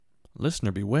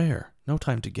Listener beware, No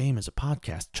Time to Game is a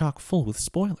podcast chock full with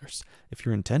spoilers. If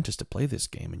your intent is to play this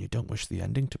game and you don't wish the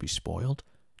ending to be spoiled,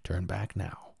 turn back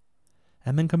now.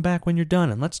 And then come back when you're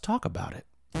done and let's talk about it.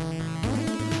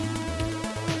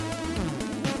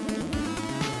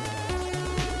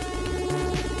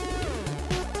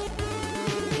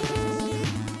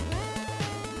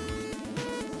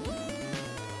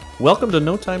 Welcome to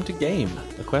No Time to Game,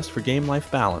 a quest for game-life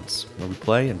balance, where we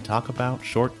play and talk about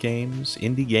short games,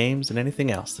 indie games, and anything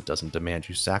else that doesn't demand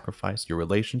you sacrifice your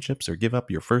relationships or give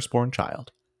up your firstborn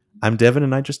child. I'm Devin,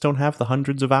 and I just don't have the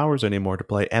hundreds of hours anymore to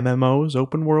play MMOs,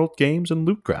 open-world games, and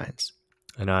loot grinds.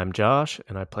 And I'm Josh,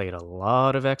 and I played a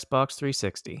lot of Xbox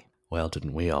 360. Well,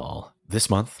 didn't we all? This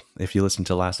month, if you listened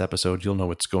to last episode, you'll know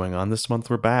what's going on. This month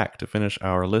we're back to finish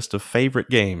our list of favorite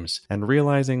games, and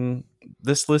realizing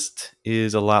this list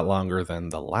is a lot longer than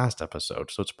the last episode,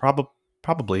 so it's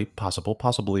probably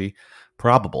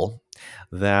probable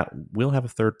that we'll have a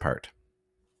third part.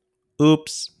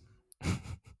 Oops.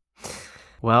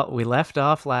 Well, we left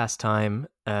off last time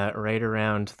right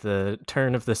around the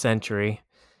turn of the century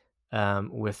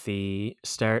with the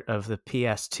start of the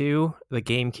PS2, the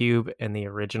GameCube, and the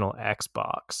original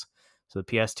Xbox. So the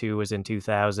PS2 was in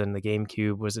 2000, the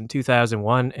GameCube was in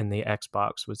 2001, and the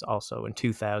Xbox was also in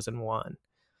 2001.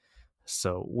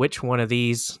 So which one of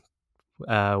these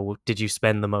did you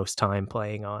spend the most time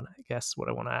playing on? I guess what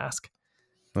I want to ask.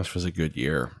 This was a good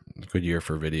year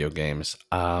for video games.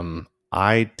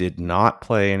 I did not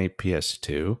play any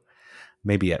PS2.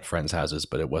 Maybe at friends' houses,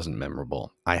 but it wasn't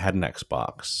memorable. I had an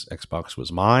Xbox. Xbox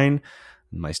was mine.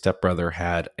 My stepbrother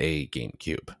had a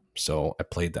GameCube, so I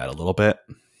played that a little bit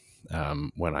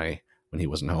when he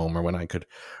wasn't home or when I could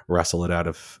wrestle it out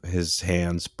of his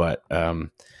hands. But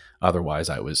otherwise,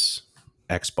 I was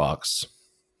Xbox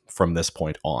from this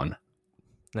point on.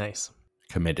 Nice.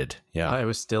 Committed, yeah. I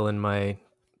was still in my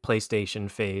PlayStation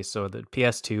phase, so the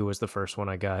PS2 was the first one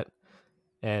I got.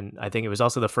 And I think it was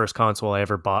also the first console I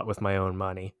ever bought with my own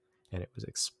money. And it was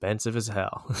expensive as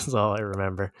hell. That's all I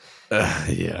remember.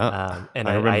 Yeah. And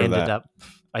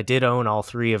I did own all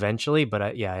three eventually, but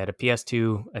I had a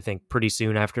PS2, I think, pretty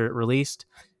soon after it released.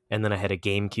 And then I had a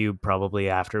GameCube probably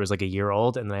after it was like a year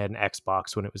old. And then I had an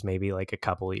Xbox when it was maybe like a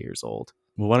couple of years old.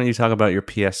 Well, why don't you talk about your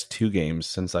PS2 games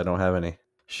since I don't have any?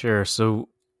 Sure. So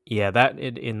yeah,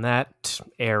 in that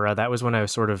era, that was when I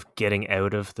was sort of getting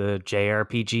out of the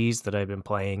JRPGs that I'd been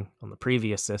playing on the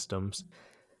previous systems.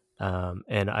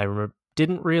 And I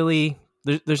didn't really...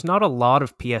 There's not a lot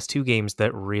of PS2 games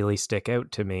that really stick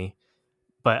out to me,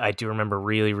 but I do remember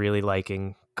really, really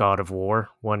liking God of War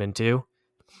 1 and 2.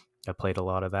 I played a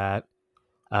lot of that.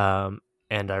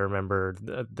 And I remember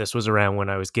this was around when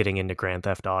I was getting into Grand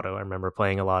Theft Auto. I remember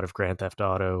playing a lot of Grand Theft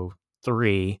Auto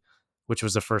 3, which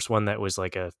was the first one that was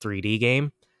like a 3D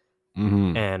game.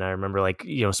 Mm-hmm. And I remember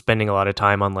spending a lot of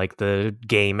time on like the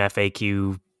game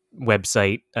FAQ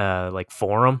website, like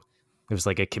forum. It was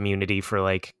like a community for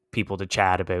like people to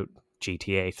chat about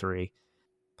GTA 3.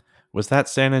 Was that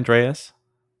San Andreas?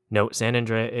 No, San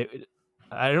Andreas.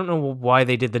 I don't know why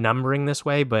they did the numbering this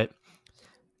way, but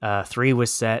 3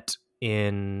 was set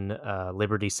in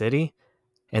Liberty City.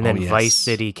 And then Vice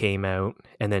City came out,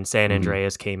 and then San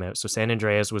Andreas came out. So San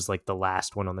Andreas was like the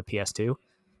last one on the PS2.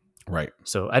 Right.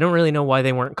 So I don't really know why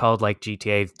they weren't called like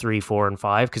GTA 3, 4, and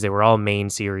 5, because they were all main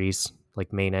series,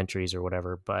 like main entries or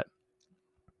whatever. But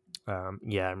I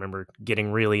remember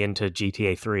getting really into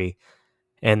GTA 3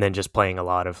 and then just playing a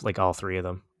lot of like all three of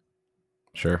them.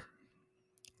 Sure.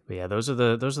 But yeah, those are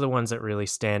the ones that really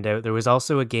stand out. There was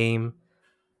also a game,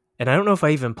 and I don't know if I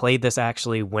even played this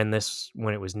actually when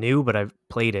it was new, but I've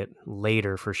played it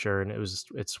later for sure, and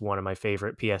it's one of my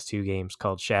favorite PS2 games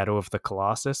called Shadow of the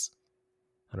Colossus.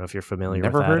 I don't know if you're familiar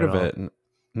with that. Never heard of it.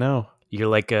 No. You're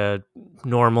like a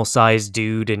normal sized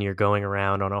dude, and you're going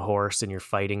around on a horse, and you're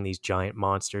fighting these giant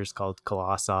monsters called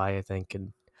Colossi, I think,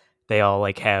 and they all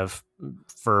like have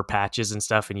fur patches and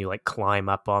stuff, and you like climb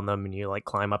up on them, and you like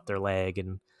climb up their leg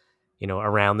and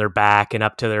around their back and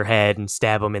up to their head and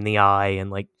stab them in the eye,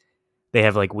 and like they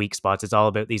have like weak spots. It's all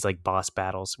about these like boss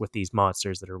battles with these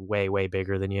monsters that are way, way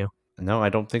bigger than you. No, I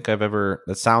don't think I've ever...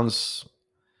 That sounds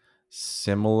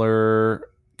similar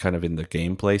kind of in the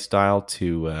gameplay style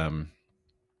to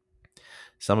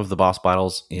some of the boss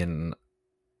battles in...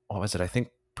 What was it? I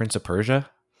think Prince of Persia?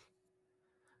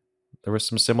 There was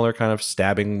some similar kind of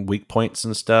stabbing weak points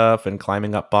and stuff and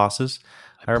climbing up bosses.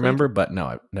 I remember, but no,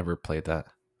 I've never played that.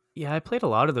 Yeah, I played a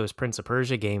lot of those Prince of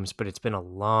Persia games, but it's been a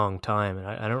long time, and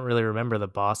I don't really remember the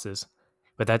bosses.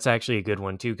 But that's actually a good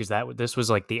one too, because this was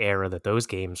like the era that those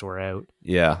games were out.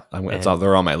 Yeah,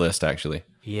 they're on my list actually.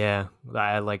 Yeah,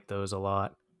 I like those a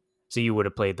lot. So you would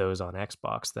have played those on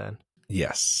Xbox then?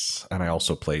 Yes, and I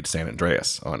also played San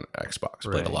Andreas on Xbox.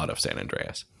 Played a Right. lot of San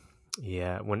Andreas.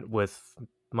 Yeah, when with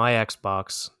my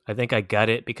Xbox, I think I got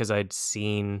it because I'd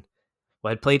seen,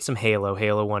 well, I'd played some Halo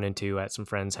 1 and 2 at some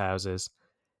friends' houses,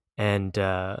 and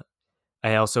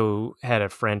I also had a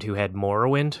friend who had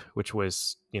Morrowind, which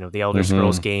was, the Elder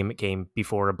Scrolls Mm-hmm. game. It came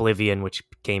before Oblivion, which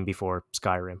came before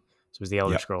Skyrim. So it was the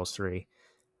Elder Yep. Scrolls 3.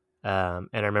 And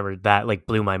I remember that like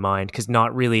blew my mind because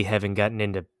not really having gotten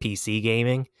into PC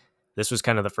gaming, this was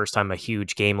kind of the first time a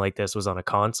huge game like this was on a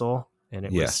console, and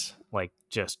it was Yes. like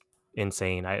just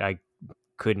insane. I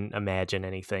couldn't imagine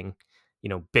anything,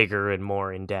 bigger and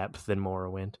more in depth than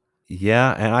Morrowind.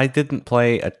 Yeah, and I didn't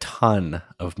play a ton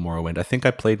of Morrowind. I think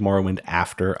I played Morrowind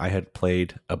after I had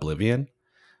played Oblivion,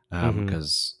 Hmm.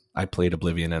 because I played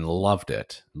Oblivion and loved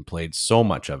it and played so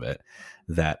much of it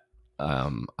that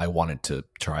I wanted to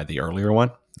try the earlier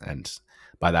one. And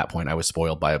by that point, I was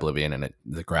spoiled by Oblivion, and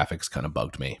the graphics kind of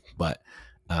bugged me. But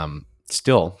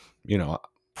still,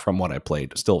 from what I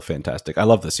played, still fantastic. I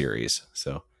love the series.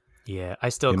 So Yeah, I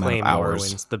still the amount of claim hours.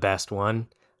 Morrowind's the best one,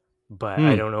 but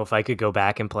I Hmm. don't know if I could go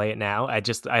back and play it now.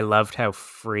 I loved how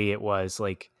free it was.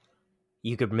 Like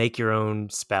you could make your own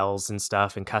spells and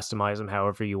stuff and customize them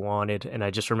however you wanted. And I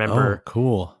just Oh, remember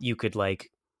cool. you could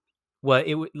like, well,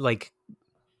 like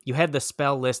you had the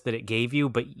spell list that it gave you,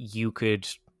 but you could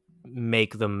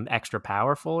make them extra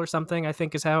powerful or something, I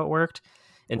think is how it worked.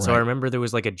 And so I Right. remember there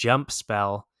was like a jump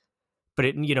spell, but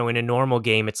in a normal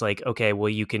game, it's like, okay, well,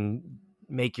 you can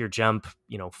make your jump,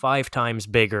 5 times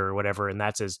bigger or whatever. And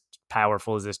that's as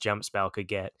powerful as this jump spell could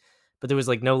get. But there was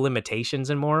like no limitations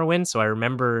in Morrowind. So I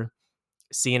remember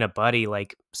seeing a buddy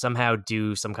like somehow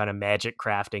do some kind of magic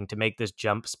crafting to make this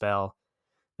jump spell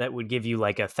that would give you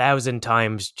like 1,000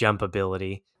 times jump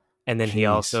ability. And then he Jeez.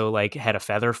 also like had a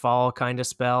feather fall kind of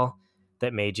spell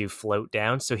that made you float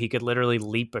down. So he could literally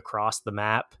leap across the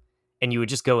map and you would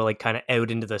just go like kind of out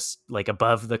into this like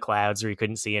above the clouds where you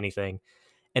couldn't see anything.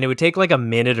 And it would take like a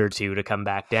minute or two to come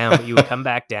back down, but you would come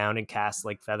back down and cast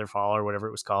like feather fall or whatever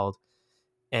it was called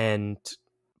and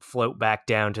float back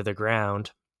down to the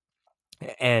ground,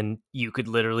 and you could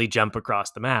literally jump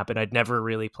across the map. And I'd never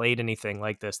really played anything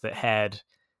like this that had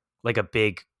like a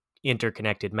big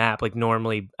interconnected map. Like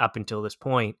normally up until this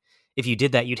point, if you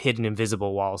did that, you'd hit an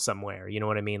invisible wall somewhere. You know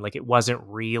what I mean? Like it wasn't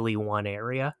really one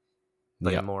area,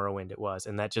 but in Yeah. Morrowind it was,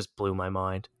 and that just blew my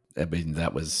mind. I mean,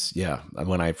 that was, yeah,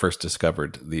 when I first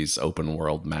discovered these open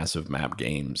world massive map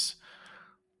games.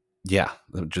 Yeah,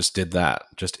 just did that.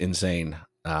 Just insane.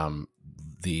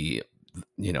 The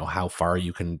how far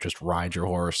you can just ride your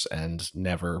horse and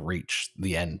never reach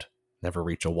the end, never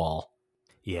reach a wall.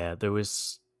 Yeah, there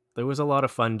was a lot of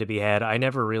fun to be had. I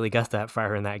never really got that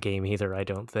far in that game either, I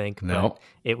don't think, but No,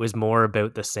 it was more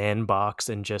about the sandbox,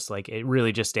 and just like it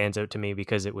really just stands out to me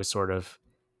because it was sort of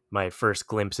my first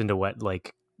glimpse into what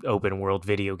like open world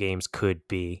video games could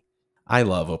be. I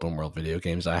love open world video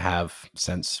games. I have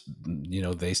since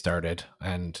they started,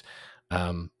 and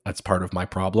that's part of my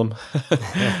problem.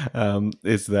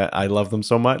 Is that I love them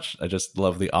so much. I just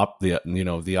love the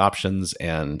options,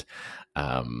 and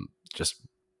just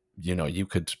you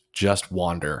could just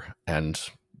wander and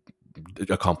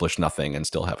accomplish nothing and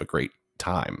still have a great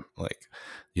time. Like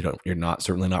you're not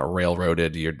certainly not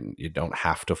railroaded. You don't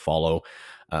have to follow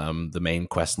the main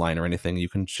quest line or anything. You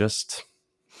can just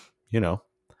you know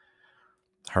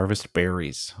harvest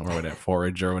berries or whatever,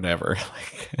 forage or whatever.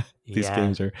 Like these Yeah.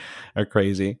 games are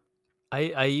crazy.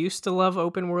 I used to love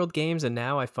open world games, and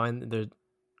now I find that they're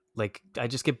like I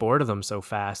just get bored of them so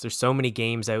fast. There's so many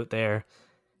games out there.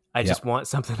 I Yeah, just want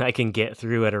something I can get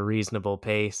through at a reasonable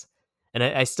pace. And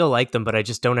I still like them, but I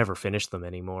just don't ever finish them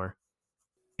anymore.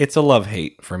 it's a love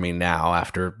hate for me now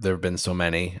after there have been so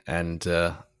many, and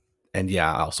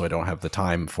yeah, also I don't have the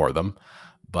time for them,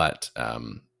 but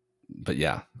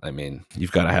yeah, I mean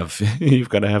you've got to have you've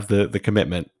got to have the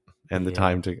commitment and the Yeah.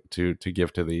 time to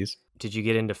give to these. Did you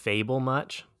get into Fable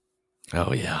much?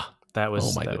 Oh yeah. That Oh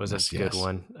was my that was a goodness, good yes.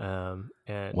 one.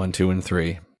 And 1, 2, and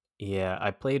 3. yeah,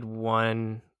 I played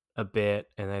one a bit,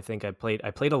 and I think I played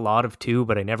a lot of two,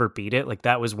 but I never beat it. Like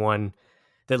that was one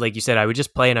that, like you said, I would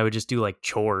just play and I would just do like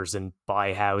chores and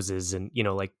buy houses and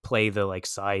like play the like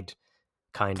side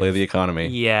kind Play of, the economy.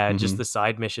 yeah, just Hmm. the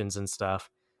side missions and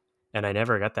stuff. And I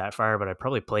never got that far, but I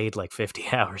probably played like 50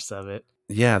 hours of it.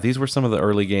 Yeah, these were some of the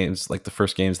early games, like the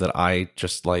first games that I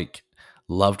just like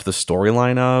loved the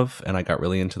storyline of, and I got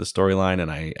really into the storyline, and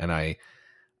I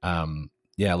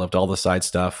yeah, I loved all the side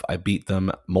stuff. I beat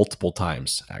them multiple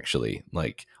times actually,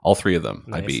 like all three of them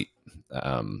I Nice. beat.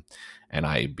 Um and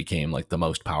I became like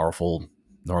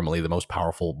normally the most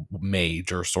powerful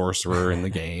mage or sorcerer in the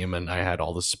game, and I had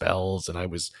all the spells, and I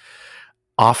was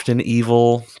often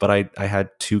evil, but I had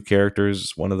two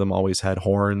characters. One of them always had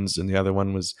horns, and the other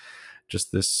one was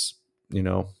just this, you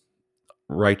know,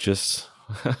 righteous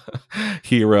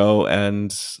hero.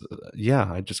 And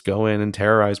yeah, I just go in and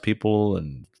terrorize people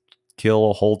and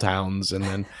kill whole towns, and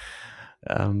then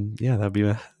yeah,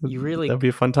 You really, that'd be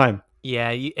a fun time. yeah,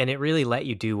 and it really let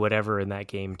you do whatever in that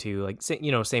game too. Like,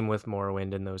 same with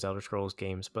Morrowind and those Elder Scrolls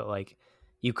games, but like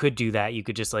you could do that. You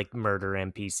could just like murder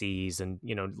NPCs, and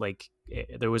like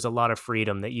there was a lot of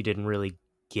freedom that you didn't really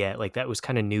get. Like that was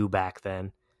kind of new back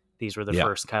then. These were the Yeah,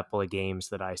 first couple of games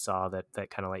that I saw that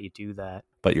kind of let you do that.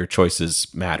 but your choices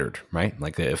mattered, right?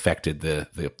 Like it affected the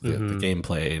Hmm.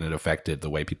 gameplay, and it affected the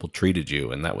way people treated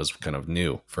you, and that was kind of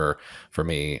new for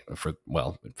me,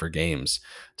 for games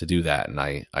to do that, and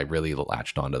I really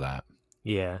latched onto that.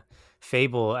 Yeah,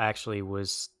 Fable actually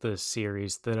was the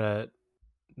series that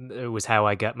it was how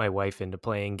I got my wife into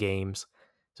playing games.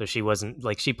 So she wasn't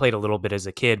like she played a little bit as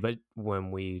a kid, but when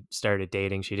we started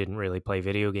dating, she didn't really play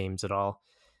video games at all.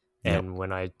 Yep. And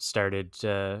when I started,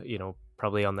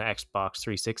 probably on the Xbox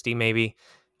 360, maybe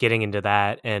getting into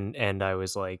that, and I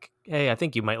was like, hey, I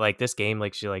think you might like this game.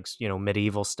 Like she likes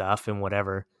medieval stuff and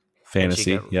whatever, and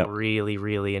she got Fantasy. Yep. really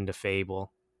really into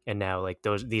Fable. And now like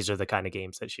these are the kind of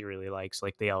games that she really likes,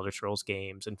 like the Elder Scrolls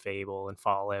games and Fable and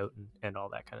Fallout and all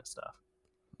that kind of stuff.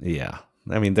 Yeah.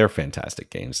 I mean, they're fantastic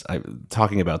games.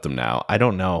 Talking about them now, I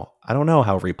don't know. I don't know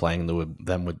how replaying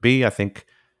them would be. I think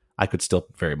I could still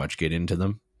very much get into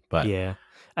them, but Yeah.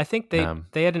 I think they um,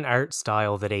 they had an art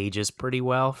style that ages pretty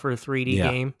well for a 3D yeah.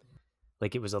 game.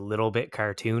 Like it was a little bit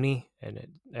cartoony, and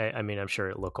I mean, I'm sure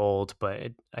it look old,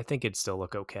 but I think it'd still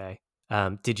look okay.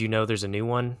 Did you know there's a new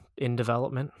one in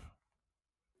development?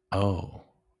 Oh.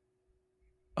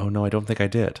 Oh no, I don't think I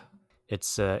did.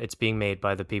 It's being made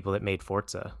by the people that made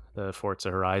Forza, the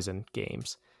Forza Horizon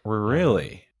games.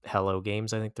 Really? Hello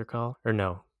Games, I think they're called. Or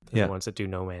no, they're the Yeah. ones that do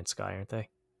No Man's Sky, aren't they?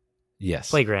 Yes,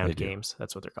 they Playground do. Games,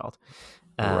 that's what they're called.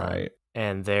 Right.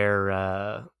 And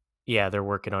yeah, they're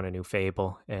working on a new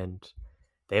Fable, and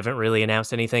they haven't really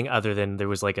announced anything other than there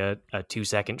was like a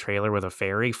 2-second trailer with a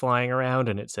fairy flying around,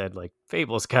 and it said like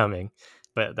Fable's coming,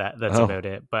 but that's Oh, about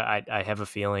it. But I have a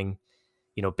feeling,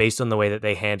 based on the way that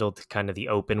they handled kind of the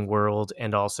open world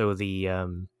and also the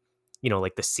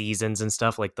like the seasons and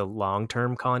stuff, like the long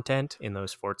term content in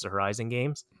those Forza Horizon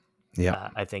games, yeah.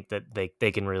 I think that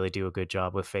they can really do a good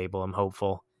job with Fable. I'm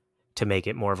hopeful to make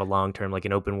it more of a long term, like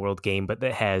an open world game, but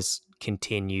that has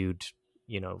continued,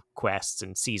 quests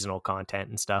and seasonal content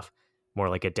and stuff, more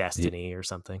like a Y- Destiny or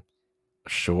something.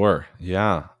 Sure.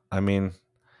 Yeah. I mean,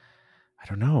 I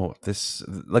don't know. This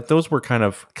like those were kind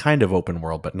of open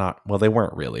world, but not well, they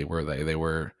weren't really, were they?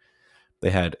 They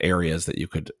had areas that you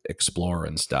could explore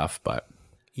and stuff, but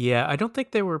Yeah, I don't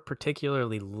think they were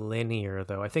particularly linear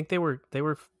though. I think they were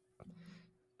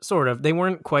sort of, they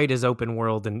weren't quite as open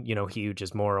world and huge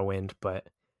as Morrowind, but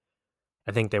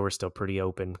I think they were still pretty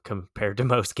open compared to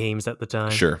most games at the time.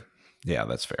 sure. Yeah,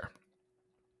 that's fair.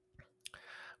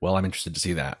 Well, I'm interested to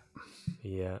see that.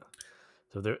 Yeah.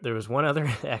 So there was one other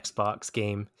Xbox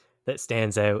game that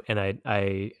stands out, and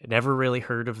I never really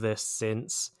heard of this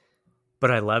since, but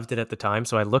I loved it at the time.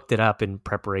 So I looked it up in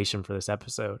preparation for this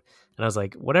episode, and I was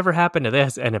like, whatever happened to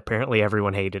this? And apparently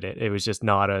everyone hated it. It was just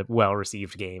not a well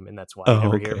received game, and that's why you Oh,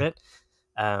 never hear of okay. it.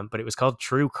 But it was called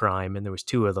True Crime, and there was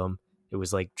two of them. It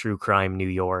was like True Crime New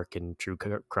York and True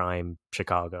Crime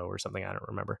Chicago or something. I don't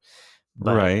remember,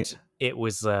 Right. but it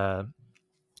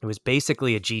was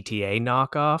basically a GTA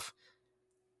knockoff,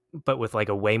 but with like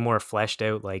a way more fleshed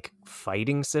out like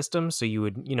fighting system. So you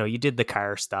would, you did the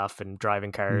car stuff and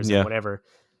driving cars and Yeah. whatever.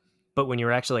 But when you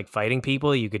were actually like fighting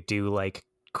people, you could do like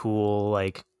cool,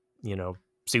 like,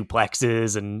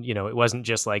 suplexes, and, it wasn't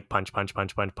just like punch, punch,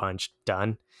 punch, punch, punch,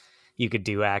 done. You could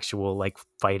do actual like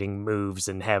fighting moves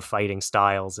and have fighting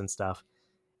styles and stuff.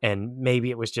 And maybe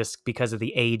it was just because of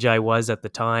the age I was at the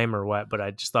time or what, but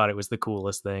I just thought it was the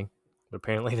coolest thing. But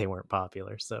apparently they weren't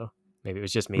popular. So maybe it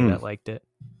was just me Hmm. that liked it.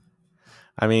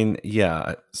 I mean,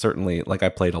 yeah, certainly. Like I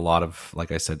played a lot of,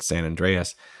 like I said, San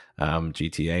Andreas,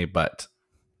 GTA, but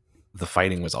the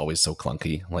fighting was always so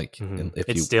clunky. Like, if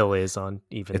It you, still is on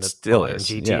even it the still modern is.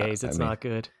 Yeah. GTAs. I It's mean, not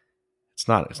good. it's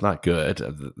not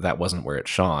good. That wasn't where it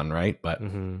shone, right?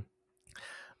 Hmm.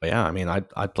 But yeah, I mean,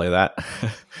 I'd play that.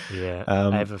 Yeah, I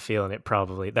um, have a feeling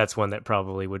that's one that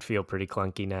probably would feel pretty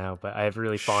clunky now. But I have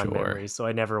really fond sure. memories, so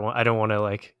I don't want to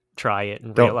like try it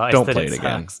and Don't realize don't that play it it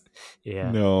again. sucks. Yeah,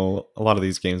 No, a lot of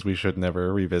these games we should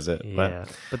never revisit. But yeah.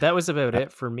 But that was about I,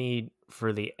 it for me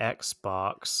for the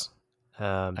Xbox.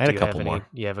 I had a couple more.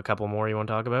 You have a couple more you want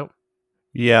to talk about?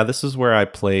 Yeah, this is where I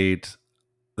played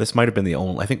this might have been the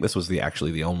only. I think this was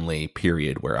actually the only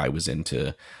period where I was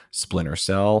into Splinter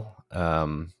Cell.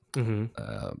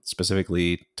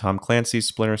 Specifically Tom Clancy's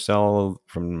Splinter Cell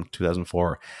from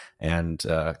 2004 and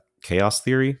Chaos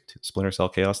Theory, Splinter Cell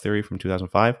Chaos Theory from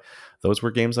 2005. Those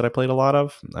were games that I played a lot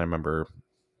of. I remember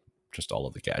just all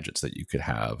of the gadgets that you could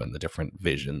have and the different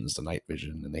visions, the night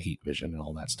vision and the heat vision and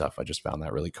all that stuff. I just found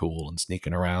that really cool, and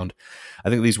sneaking around. I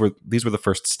think these were the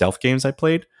first stealth games I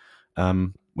played,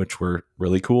 which were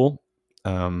really cool.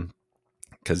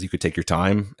 Because you could take your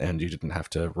time and you didn't have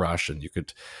to rush, and you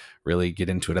could really get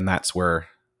into it. And that's where,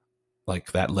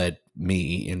 like, that led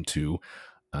me into,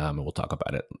 and we'll talk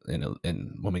about it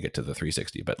in when we get to the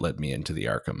 360, but led me into the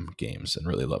Arkham games and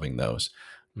really loving those.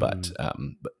 But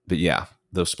yeah,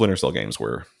 those Splinter Cell games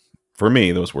were, for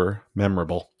me, those were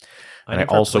memorable. And I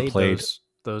also played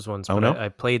those ones. Oh, but no? I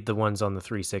played the ones on the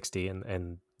 360,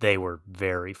 and they were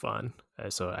very fun.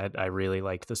 So I really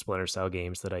liked the Splinter Cell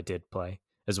games that I did play,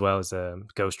 as well as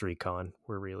Ghost Recon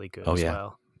were really good as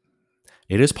well.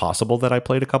 It is possible that I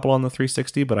played a couple on the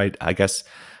 360, but I guess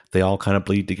they all kind of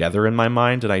bleed together in my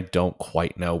mind, and I don't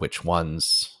quite know which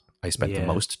ones I spent the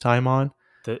most time on.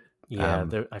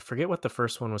 I forget what the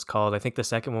first one was called. I think the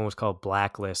second one was called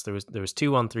Blacklist. There was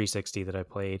two on 360 that I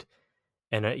played,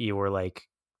 and you were like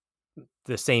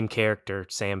the same character,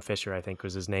 Sam Fisher, I think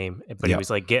was his name, but he was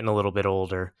like getting a little bit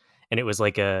older, and it was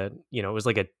like it was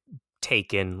like a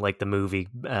Taken, like the movie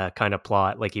kind of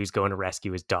plot, like he was going to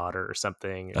rescue his daughter or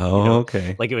something.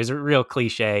 Okay. Like it was a real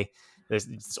cliche.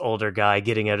 This older guy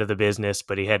getting out of the business,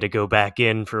 but he had to go back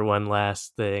in for one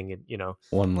last thing, and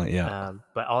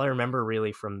but all I remember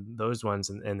really from those ones,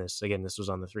 and this was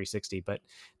on the 360, but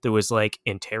there was like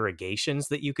interrogations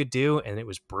that you could do, and it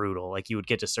was brutal. Like you would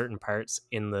get to certain parts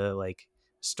in the like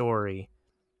story,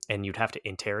 and you'd have to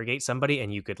interrogate somebody,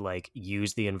 and you could like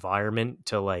use the environment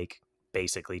to like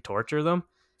basically torture them.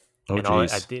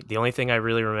 The only thing I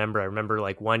really remember, I remember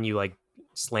like one, you like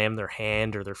slam their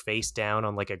hand or their face down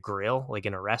on like a grill, like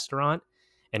in a restaurant,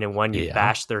 and then one you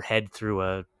bash their head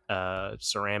through a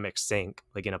ceramic sink,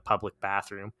 like in a public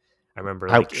bathroom. I remember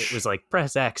like it was like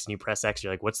press X, and you press X,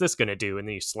 you're like, what's this gonna do? And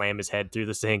then you slam his head through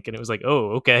the sink, and it was like,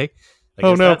 oh, okay.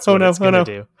 That's what it's gonna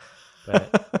do.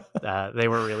 But they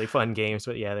were really fun games,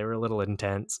 but yeah, they were a little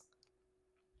intense.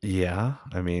 Yeah,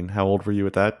 I mean, how old were you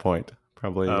at that point?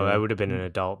 Probably. I would have been an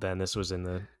adult then. This was in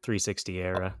the 360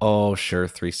 era. Oh, sure,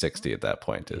 360 at that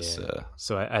point is.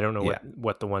 So I don't know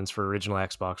what the ones for original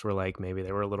Xbox were like. Maybe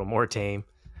they were a little more tame.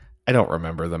 I don't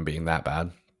remember them being that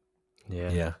bad.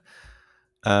 Yeah.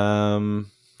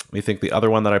 We think the other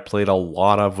one that I played a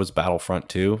lot of was Battlefront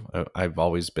 2. I've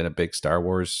always been a big Star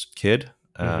Wars kid.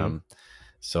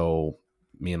 So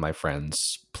me and my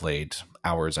friends played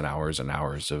hours and hours and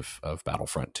hours of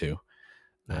Battlefront 2.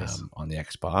 Nice. On the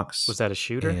Xbox. Was that a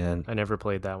shooter? I never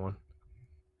played that one.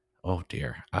 Oh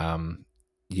dear.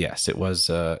 Yes, it was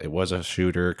a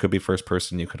shooter. It could be first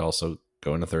person. You could also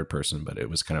go into third person, but it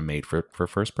was kind of made for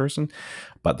first person.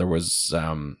 But there was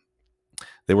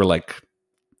they were like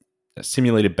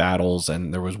simulated battles,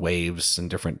 and there was waves and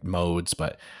different modes,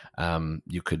 but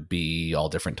you could be all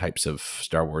different types of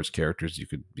Star Wars characters. You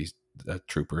could be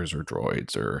troopers or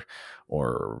droids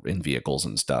or in vehicles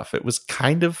and stuff. It was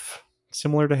kind of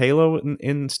similar to Halo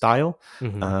in style,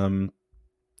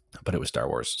 but it was Star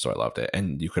Wars, so I loved it.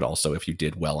 And you could also, if you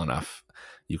did well enough,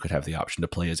 you could have the option to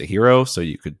play as a hero, so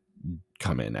you could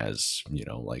come in as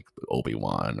like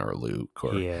Obi-Wan or Luke,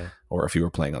 or if you were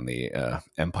playing on the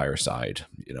Empire side,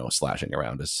 slashing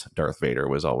around as Darth Vader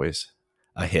was always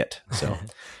a hit. So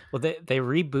well, they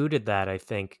rebooted that, I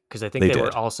think, because I think they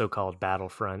were also called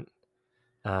Battlefront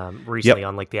recently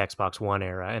on like the Xbox One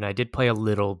era, and I did play a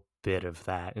little bit of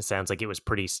that. It sounds like it was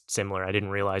pretty similar. I didn't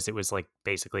realize it was like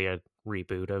basically a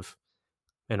reboot of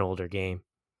an older game.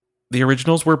 The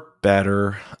originals were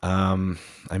better.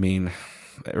 I mean,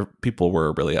 people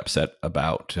were really upset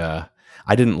about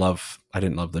I didn't love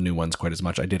the new ones quite as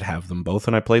much. I did have them both,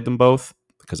 and I played them both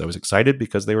because I was excited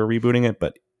because they were rebooting it,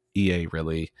 but EA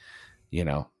really,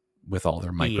 with all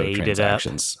their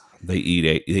microtransactions, they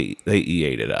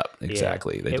EA'd it up.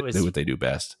 Exactly. They do what they do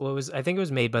best. Well, I think it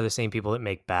was made by the same people that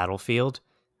make Battlefield,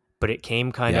 but it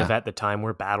came kind of at the time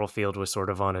where Battlefield was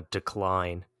sort of on a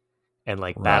decline, and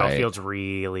like Battlefield's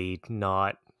really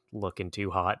not looking too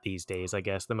hot these days. I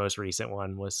guess the most recent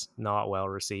one was not well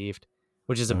received,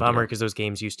 which is a bummer because those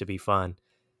games used to be fun.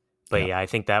 But I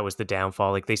think that was the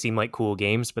downfall. Like they seem like cool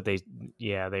games, but they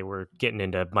were getting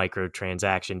into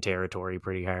microtransaction territory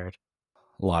pretty hard.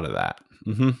 A lot of that.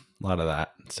 A lot of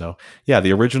that. So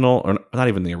the original, or not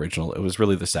even the original, it was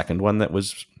really the second one that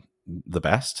was the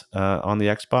best on the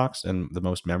Xbox and the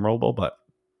most memorable. But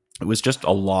it was just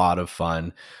a lot of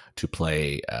fun to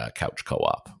play couch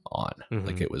co-op on.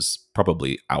 Like Hmm. it was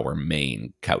probably our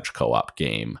main couch co-op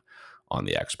game on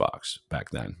the Xbox back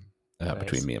then,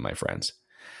 between Nice. me and my friends.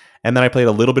 And then I played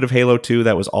a little bit of Halo 2.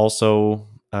 That was also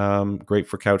great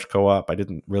for couch co-op. I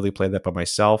didn't really play that by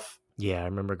myself. Yeah, I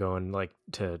remember going like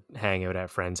to hang out at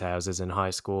friends' houses in high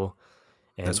school,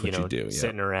 and That's what you do, yeah.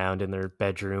 sitting around in their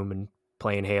bedroom and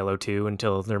playing Halo 2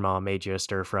 until their mom made you a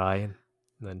stir fry, and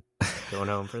then going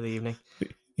home for the evening.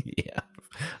 Yeah,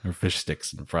 or fish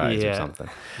sticks and fries or Yeah, something.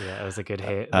 yeah, it was a good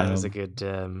Uh, that was a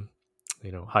Um,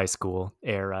 good high school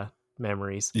era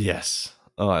memories. yes.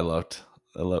 Oh,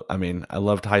 I mean, I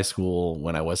loved high school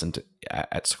when I wasn't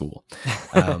at school.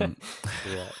 Um,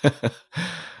 Yeah.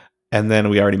 and then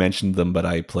we already mentioned them, but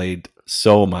I played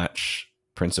so much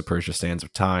Prince of Persia: Sands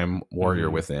of Time, Warrior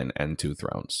Hmm. Within, and Two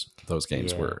Thrones. Those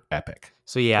games Yeah. were epic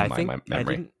So yeah, in I my think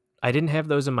memory. I didn't have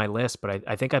those in my list, but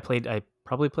I think I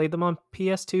probably played them on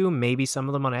PS2, maybe some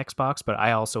of them on Xbox, but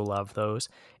I also love those.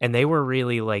 And they were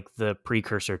really like the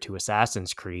precursor to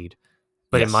Assassin's Creed.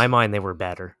 But in my Yes, mind they were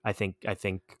better. I think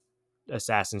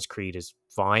Assassin's Creed is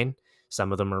fine.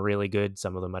 Some of them are really good,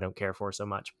 some of them I don't care for so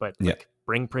much, but yeah, like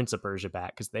bring Prince of Persia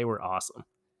back cuz they were awesome.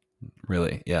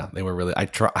 really, yeah, they were really. I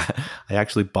try. I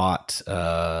actually bought.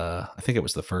 I think it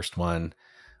was the first one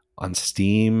on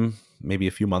Steam maybe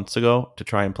a few months ago to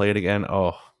try and play it again.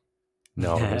 Oh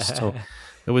no,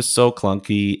 it was so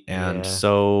clunky and Yeah.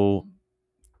 so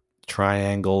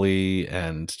triangle-y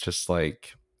and just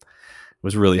like it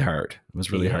was really hard. It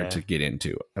was really hard to Yeah. get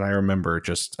into. And I remember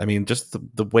I mean, just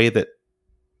the way that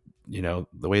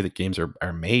the way that games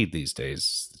are made these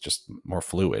days, it's just more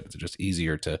fluid. It's just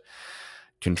easier to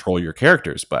control your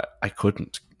characters, but I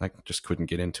just couldn't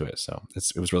get into it. So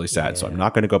it was really sad. So I'm Yeah.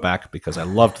 not going to go back because I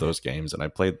loved those games and I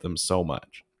played them so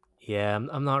much. Yeah,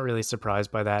 I'm not really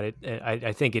surprised by that.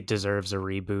 I think it deserves a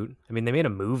reboot. I mean, they made a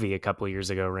movie a couple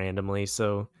years ago randomly,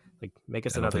 so like make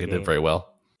us I don't another think it did game. very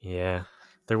well. Yeah,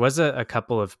 there was a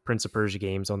couple of Prince of Persia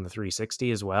games on the 360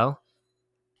 as well,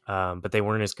 but they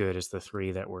weren't as good as the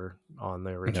three that were on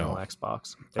the original No,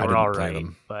 Xbox. They I were all didn't play right,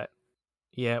 them. but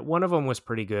yeah, one of them was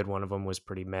pretty good. One of them was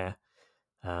pretty meh.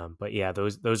 But yeah,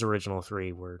 those original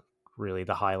three were really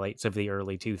the highlights of the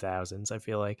early 2000s. I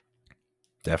feel like.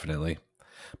 Definitely.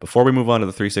 Before we move on to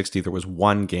the 360, there was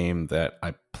one game that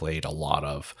I played a lot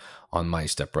of on my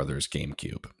stepbrother's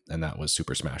GameCube, and that was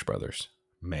Super Smash Brothers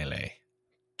Melee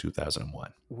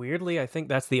 2001. Weirdly, I think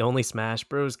that's the only Smash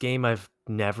Bros. Game I've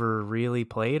never really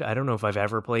played. I don't know if I've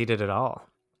ever played it at all,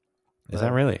 Is that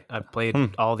but really? I've played Hmm.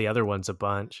 all the other ones a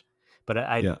bunch. But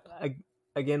Yeah. I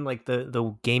again, like the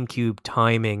GameCube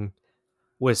timing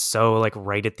was so like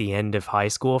right at the end of high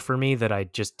school for me that I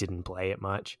just didn't play it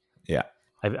much. Yeah.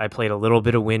 I played a little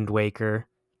bit of Wind Waker.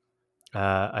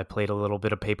 I played a little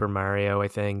bit of Paper Mario, I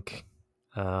think.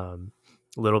 A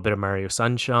little bit of Mario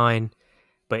Sunshine.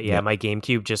 But yeah, Yeah. my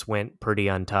GameCube just went pretty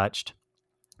untouched.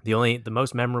 The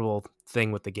most memorable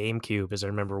thing with the GameCube is I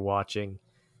remember watching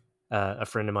a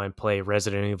friend of mine play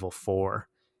Resident Evil 4,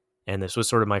 and this was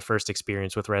sort of my first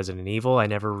experience with Resident Evil. I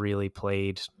never really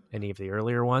played any of the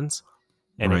earlier ones,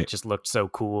 and it Right. just looked so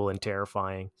cool and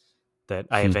terrifying that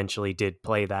I Hmm. eventually did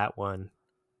play that one.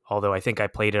 Although I think I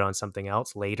played it on something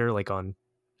else later, like on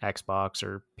Xbox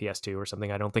or PS2 or something.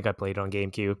 I don't think I played it on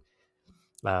GameCube.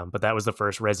 But that was the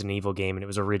first Resident Evil game, and it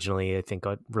was originally, I think,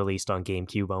 released on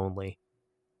GameCube only.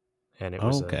 And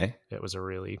Okay. it was a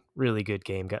really really good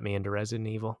game. Got me into Resident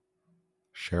Evil.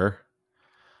 Sure.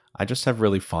 I just have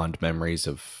really fond memories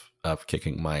of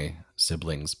kicking my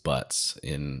siblings' butts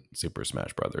in Super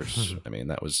Smash Brothers. I mean,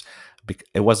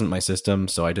 it wasn't my system,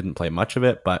 so I didn't play much of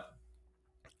it, but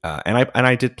and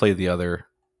I did play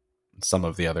some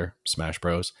of the other Smash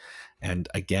Bros. And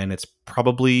again, it's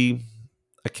probably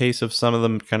a case of some of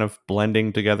them kind of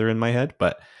blending together in my head,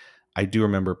 but I do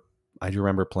remember I do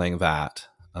remember playing that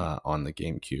on the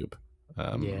GameCube,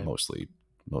 Yeah,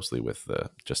 mostly with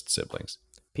just siblings.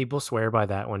 people swear by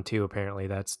that one too. Apparently,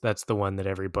 that's the one that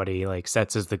everybody like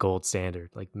sets as the gold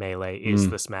standard. Like Melee is Mm,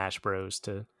 the Smash Bros.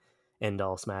 To end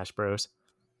all Smash Bros.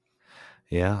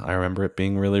 yeah, I remember it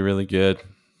being really really good.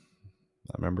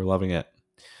 I remember loving it.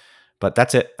 But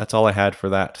that's it. That's all I had for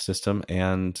that system,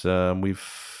 and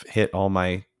we've hit all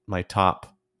my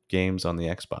top games on the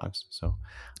Xbox. So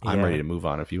I'm ready Yeah, to move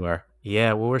on if you are.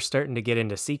 yeah. Well, we're starting to get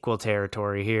into sequel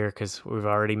territory here because we've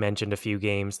already mentioned a few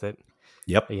games that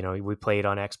Yep. we played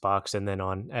on Xbox and then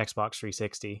on Xbox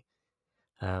 360.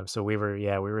 So we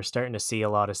were starting to see a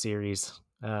lot of series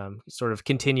sort of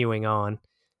continuing on.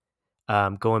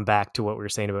 Going back to what we were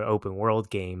saying about open world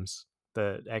games,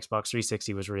 the Xbox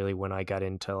 360 was really when I got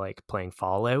into like playing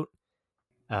Fallout.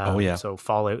 Oh yeah, So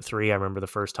Fallout 3, I remember the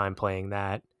first time playing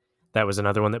that. That was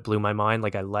another one that blew my mind.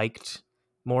 Like I liked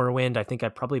Morrowind. I think I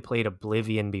probably played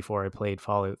Oblivion before I played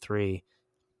Fallout 3,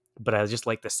 but I just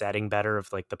like the setting better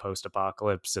of like the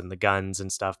post-apocalypse and the guns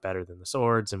and stuff better than the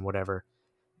swords and whatever.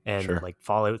 And sure. like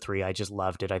Fallout 3, I just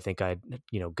loved it. I think I,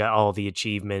 got all the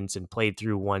achievements and played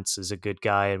through once as a good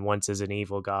guy and once as an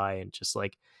evil guy and just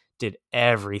like did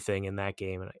everything in that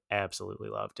game, and I absolutely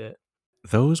loved it.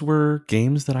 Those were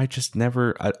games that I just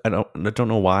never. I don't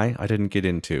know why I didn't get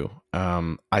into.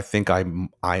 I think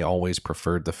I always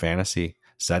preferred the fantasy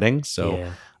setting, so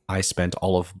Yeah. I spent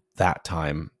all of that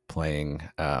time playing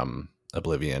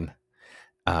Oblivion.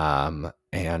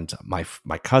 And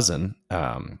my cousin,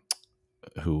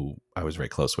 who I was very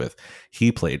close with,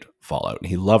 he played Fallout and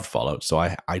he loved Fallout, so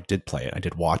I did play it. I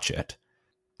did watch it,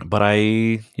 but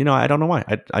I don't know why.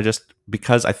 I just,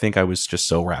 because I think I was just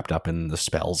so wrapped up in the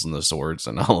spells and the swords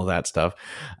and all of that stuff.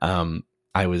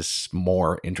 I was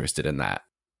more interested in that.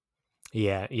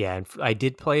 Yeah, yeah, and I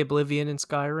did play Oblivion and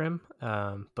Skyrim,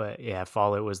 but yeah,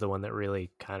 Fallout was the one that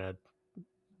really kind of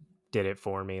did it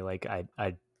for me. Like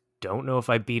I don't know if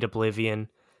I beat Oblivion.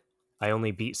 I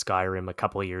only beat Skyrim a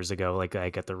couple years ago. Like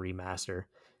I got the remaster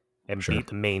and Sure. beat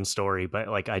the main story, but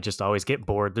like I just always get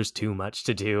bored. There's too much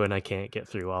to do, and I can't get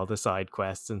through all the side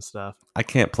quests and stuff. I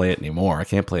can't play it anymore. I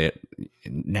can't play it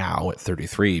now at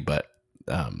 33, but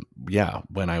yeah,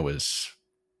 when I was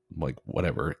like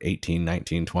whatever, 18,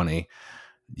 19, 20,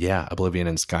 yeah, Oblivion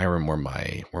and Skyrim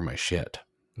were my shit.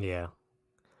 Yeah.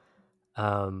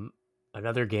 Um,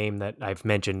 Another game that I've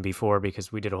mentioned before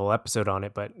because we did a whole episode on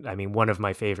it, but I mean, one of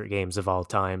my favorite games of all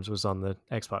times was on the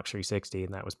Xbox 360,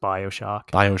 and that was BioShock.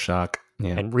 BioShock.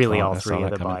 Yeah. And really, all I saw three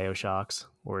of that the coming. BioShocks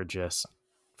were just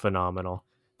phenomenal.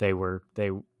 They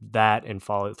that and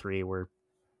Fallout 3 were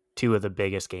two of the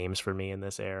biggest games for me in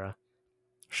this era.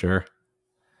 Sure.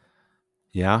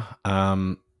 Yeah.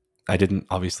 I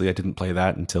didn't play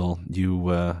that until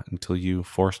you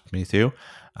forced me to.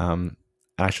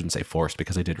 And I shouldn't say forced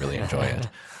because I did really enjoy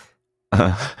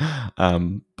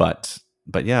it. But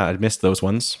yeah, I missed those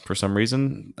ones for some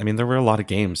reason. I mean, there were a lot of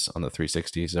games on the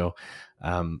 360, so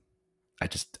um, I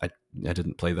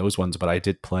didn't play those ones, but I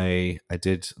did,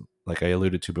 like I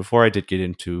alluded to before, I did get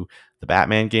into the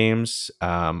Batman games.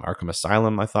 Arkham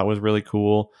Asylum I thought was really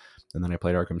cool, and then I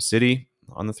played Arkham City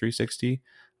on the 360,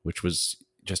 which was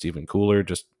just even cooler,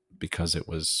 just because it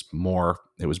was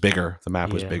bigger. The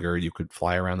map was Yeah. bigger. You could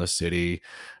fly around the city.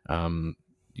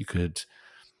 You could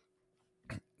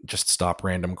just stop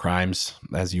random crimes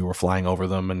as you were flying over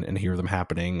them and hear them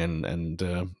happening. And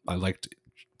I liked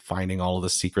finding all of the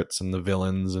secrets and the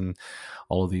villains and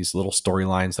all of these little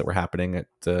storylines that were happening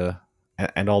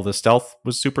and all the stealth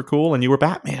was super cool. And you were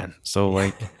Batman. So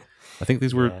like, I think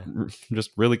these were just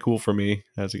really cool for me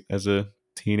as a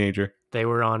teenager.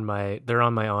 They're on my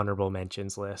honorable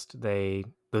mentions list.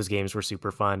 Those games were super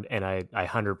fun, and I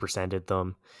 100%ed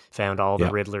them. Found all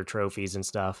the Riddler trophies and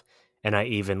stuff, and I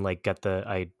even like got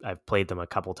I've played them a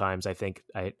couple times. I think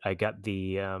I got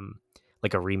the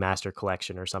like a remaster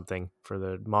collection or something for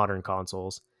the modern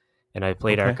consoles, and I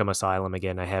played Arkham Asylum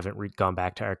again. I haven't gone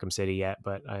back to Arkham City yet,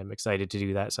 but I'm excited to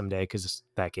do that someday because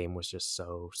that game was just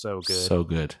so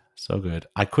good. So good.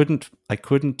 I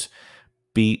couldn't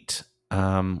beat.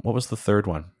 What was the third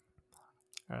one?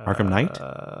 Arkham Knight?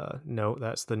 No,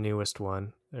 that's the newest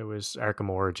one. It was Arkham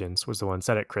Origins was the one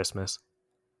set at Christmas.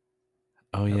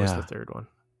 Oh, that yeah. was the third one.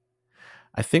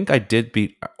 I think I did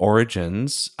beat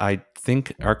Origins. I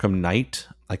think Arkham Knight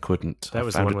I couldn't. That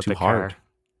was I the found one it with too the hard. car.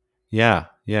 Yeah,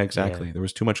 exactly. Yeah. There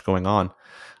was too much going on.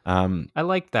 I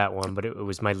liked that one, but it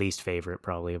was my least favorite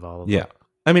probably of all of them. Yeah.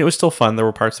 I mean, it was still fun. There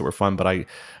were parts that were fun, but I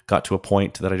got to a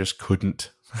point that I just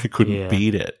couldn't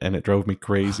beat it, and it drove me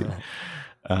crazy.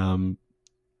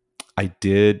 I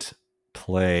did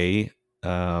play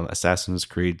Assassin's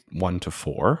Creed 1 to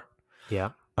 4.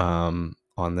 Yeah. On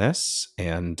this,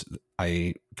 and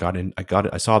I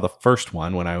saw the first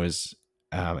one when I was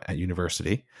at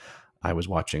university. I was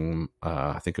watching,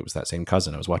 I think it was that same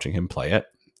cousin. I was watching him play it,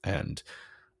 and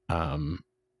I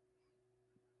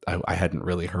hadn't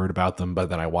really heard about them, but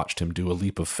then I watched him do a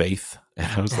leap of faith,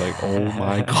 and I was like, "Oh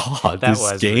my god, that this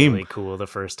was game really cool." The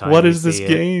first time, what is this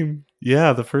game?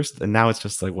 Yeah, the first, and now it's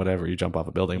just like whatever. You jump off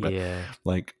a building, but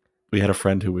like we had a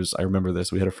friend who was. I remember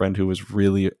this. We had a friend who was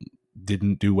really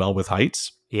didn't do well with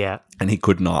heights. Yeah, and he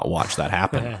could not watch that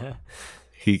happen.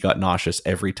 He got nauseous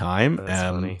every time. That's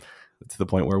funny. To the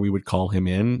point where we would call him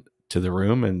in to the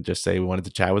room and just say we wanted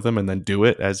to chat with him, and then do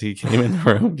it as he came in the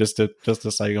room just to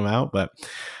psych him out. But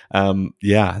then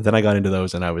I got into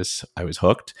those, and I was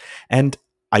hooked. And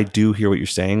I do hear what you're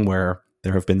saying, where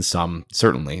There have been some,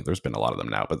 certainly there's been a lot of them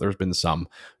now, but there's been some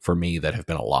for me that have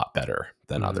been a lot better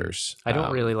than others. I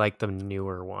don't really like the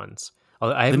newer ones. I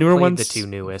The haven't newer played ones, the two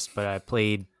newest, but I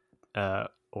played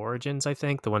Origins, I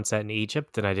think, the one set in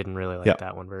Egypt, and I didn't really like yeah,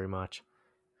 that one very much.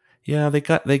 yeah, they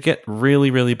get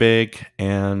really really big,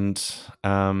 and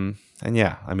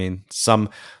yeah, I mean some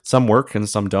work and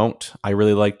some don't. I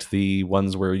really liked the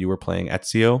ones where you were playing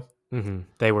Ezio.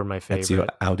 They were my Ezio favorite.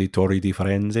 Auditori di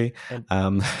Firenze. And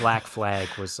Um, Black Flag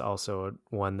was also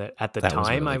one that at the that was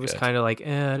time really I was good. kind of like,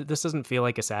 this doesn't feel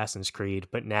like Assassin's Creed.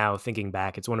 But now thinking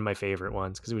back, it's one of my favorite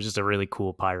ones because it was just a really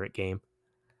cool pirate game.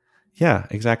 Yeah,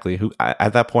 exactly.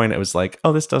 At that point it was like,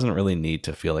 oh, this doesn't really need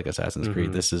to feel like Assassin's Creed.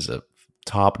 Mm-hmm. This is a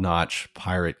top-notch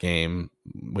pirate game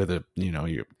with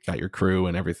you got your crew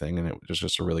and everything, and it was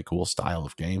just a really cool style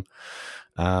of game.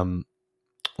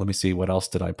 Let me see, what else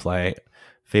did I play?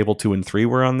 Fable 2 and 3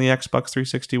 were on the Xbox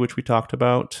 360, which we talked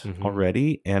about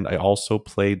already, and I also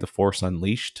played The Force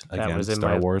Unleashed, That again, was in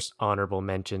Star my Wars. honorable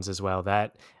mentions as well.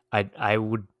 That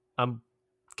I'm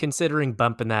considering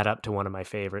bumping that up to one of my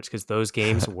favorites because those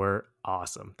games were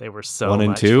awesome. They were so 1 and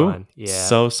much 2, fun. Yeah.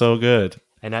 so good.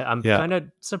 And I'm Yeah. kind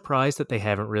of surprised that they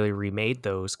haven't really remade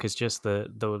those because just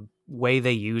the way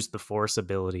they used the Force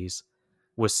abilities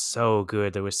was so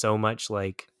good. There was so much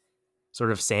like sort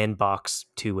of sandbox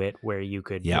to it where you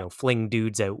could, Yeah. fling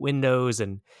dudes out windows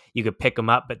and you could pick them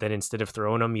up, but then instead of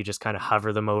throwing them, you just kind of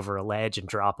hover them over a ledge and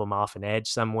drop them off an edge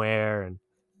somewhere. And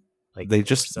like They they were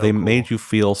just so they cool. made you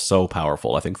feel so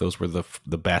powerful. I think those were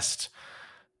the best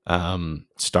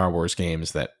Star Wars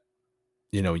games that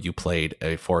you played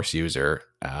a Force user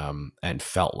and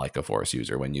felt like a Force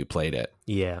user when you played it.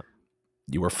 Yeah.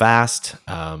 You were fast,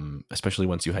 especially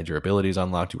once you had your abilities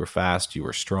unlocked. You were fast, you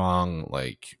were strong.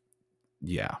 Like,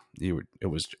 yeah, it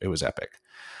was epic.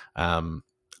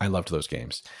 I loved those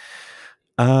games.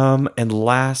 And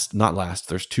not last,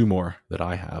 there's two more that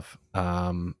I have.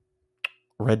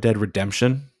 Red Dead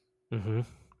Redemption. Mm-hmm.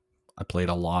 I played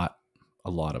a lot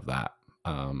of that,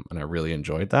 and I really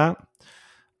enjoyed that.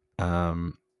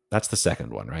 That's the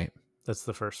second one, right? That's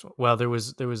the first one. Well, there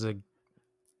was a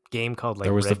game called like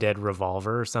There was Red Dead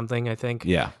Revolver or something, I think.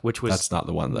 Yeah, which was that's not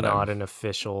the one that not an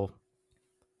official.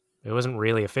 It wasn't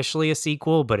really officially a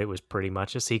sequel, but it was pretty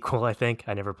much a sequel. I think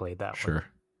I never played that one. Sure,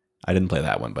 I didn't play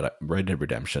that one, but Red Dead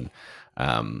Redemption,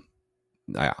 I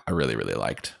really really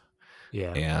liked.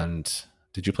 Yeah. And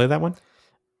did you play that one?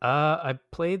 I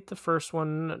played the first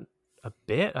one a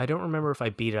bit. I don't remember if I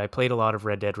beat it. I played a lot of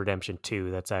Red Dead Redemption 2.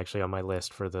 That's actually on my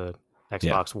list for the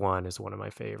Xbox One is one of my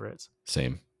favorites.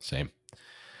 Same.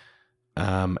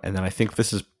 And then I think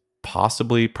this is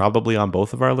probably on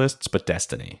both of our lists, but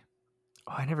Destiny.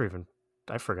 Oh,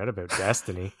 I forgot about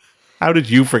Destiny. How did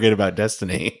you forget about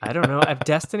Destiny? I don't know.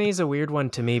 Destiny is a weird one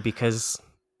to me because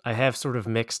I have sort of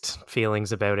mixed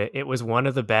feelings about it. It was one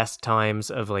of the best times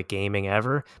of like gaming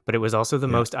ever, but it was also the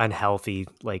most unhealthy,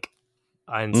 like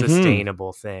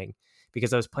unsustainable thing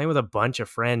because I was playing with a bunch of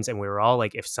friends and we were all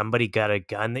like, if somebody got a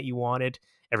gun that you wanted,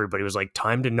 everybody was like,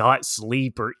 time to not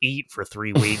sleep or eat for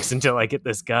 3 weeks until I get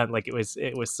this gun. Like it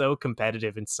was so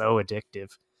competitive and so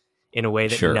addictive in a way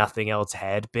that nothing else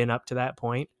had been up to that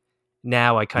point.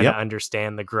 Now I kind of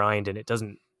understand the grind and it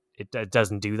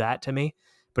doesn't do that to me.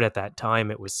 But at that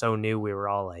time, it was so new. We were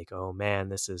all like, "Oh man,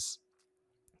 this is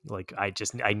like I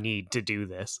need to do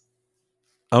this."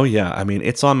 Oh yeah, I mean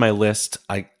it's on my list.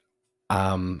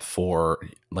 For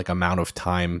like amount of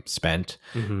time spent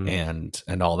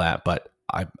and all that, but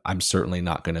I'm certainly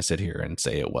not going to sit here and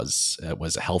say it was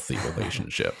a healthy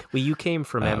relationship. Well, you came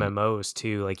from MMOs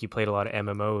too. Like you played a lot of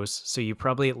MMOs, so you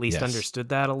probably at least understood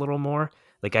that a little more.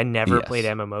 Like I never played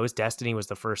MMOs. Destiny was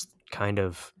the first kind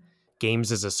of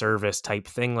games as a service type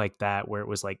thing like that where it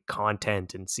was like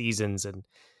content and seasons and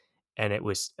it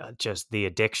was just the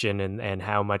addiction and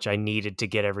how much I needed to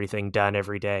get everything done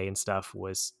every day and stuff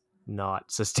was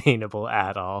not sustainable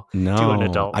at all to an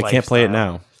adult I can't play it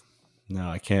now. No,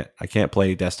 I can't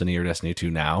play Destiny or Destiny 2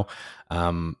 now.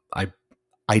 I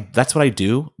that's what I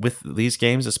do with these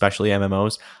games, especially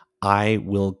MMOs. I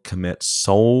will commit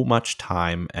so much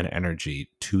time and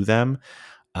energy to them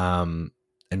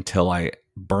until I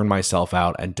burn myself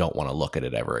out and don't want to look at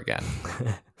it ever again.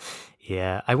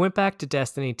 Yeah, I went back to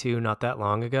Destiny 2 not that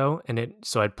long ago, and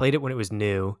so I played it when it was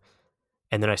new,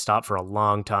 and then I stopped for a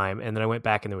long time, and then I went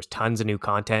back and there was tons of new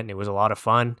content, and it was a lot of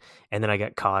fun, and then I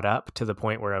got caught up to the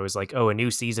point where I was like, oh, a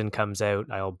new season comes out,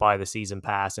 I'll buy the season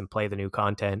pass and play the new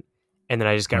content, and then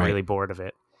I just got really bored of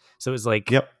it. So it was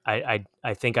like, I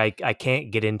think I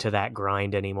can't get into that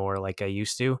grind anymore like I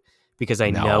used to, because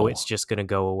I know it's just going to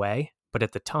go away. But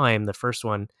at the time, the first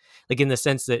one, like in the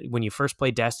sense that when you first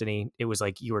played Destiny, it was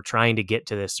like you were trying to get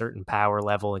to this certain power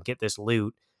level and get this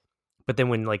loot. But then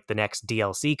when like the next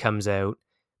DLC comes out,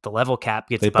 the level cap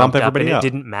gets They bump bumped up and everybody it up.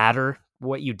 didn't matter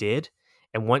what you did.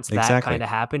 And once that kind Exactly. of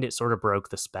happened, it sort of broke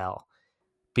the spell,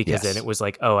 because then it Yes. was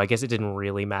like, oh, I guess it didn't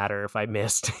really matter if I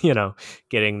missed,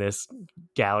 getting this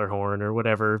Gallarhorn or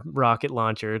whatever rocket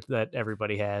launcher that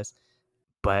everybody has.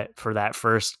 But for that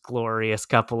first glorious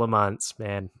couple of months,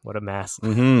 man, what a mess.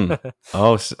 Mm-hmm.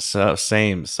 Oh, so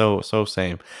same. So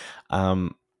same.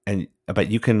 And but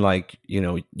you can, like,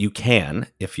 you can,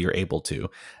 if you're able to,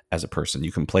 as a person,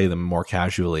 you can play them more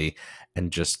casually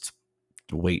and just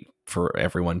wait for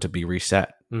everyone to be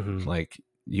reset. Hmm. Like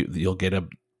you'll get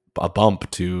a bump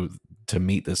to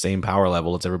meet the same power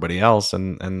level as everybody else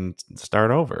and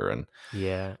start over. And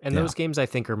Yeah. And yeah. those games I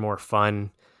think are more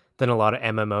fun than a lot of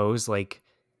MMOs, like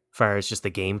far as just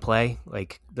the gameplay.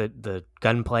 Like the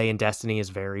gunplay in Destiny is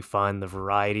very fun. The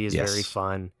variety is very Yes.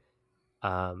 fun.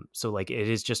 So like it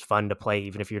is just fun to play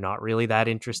even if you're not really that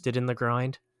interested in the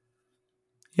grind.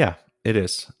 Yeah, it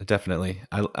is definitely.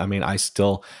 I mean, I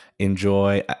still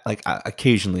enjoy, like,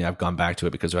 occasionally I've gone back to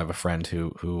it because I have a friend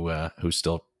who's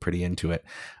still pretty into it.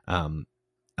 And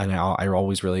I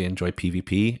always really enjoy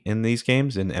PvP in these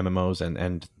games, in MMOs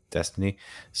and Destiny.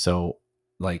 So,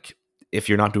 like, if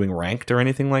you're not doing ranked or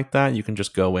anything like that, you can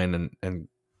just go in and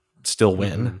still Hmm.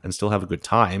 win and still have a good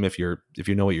time if you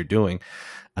know what you're doing.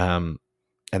 Um,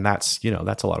 and that's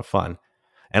a lot of fun.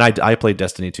 And I played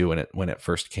Destiny 2 when it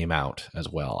first came out as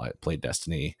well. I played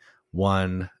Destiny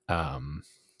 1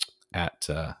 at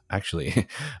actually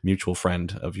mutual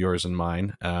friend of yours and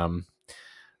mine.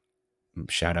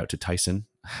 Shout out to Tyson.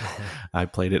 I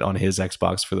played it on his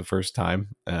Xbox for the first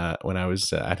time when I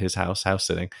was at his house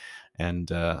sitting,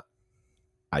 and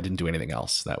I didn't do anything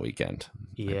else that weekend. I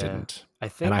Yeah. didn't, I and I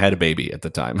think had a baby at the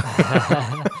time.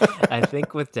 I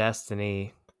think with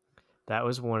Destiny, that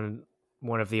was one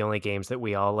of the only games that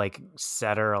we all like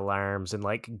set our alarms and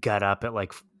like got up at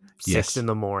like 6 Yes, in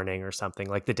the morning or something.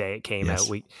 Like the day it came out,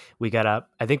 yes. we got up.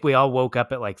 I think we all woke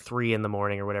up at like 3 in the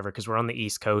morning or whatever, because we're on the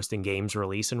East Coast and games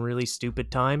release in really stupid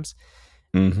times.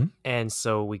 Hmm. And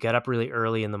so we got up really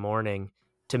early in the morning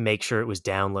to make sure it was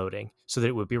downloading so that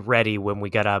it would be ready when we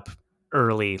got up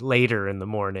early later in the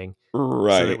morning, so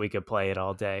that Right. we could play it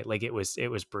all day. Like it was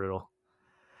brutal.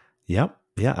 Yep.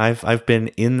 Yeah, I've been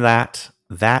in that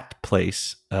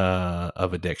place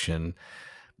of addiction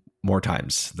more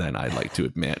times than I'd like to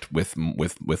admit, with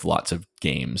lots of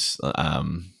games.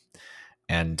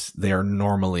 And they're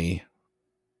normally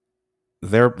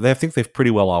I think they've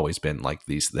pretty well always been like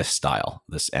this style,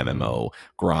 this Mhm. MMO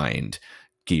grind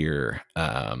gear,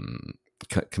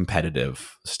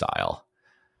 competitive style.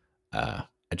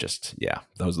 I just, yeah,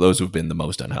 those have been the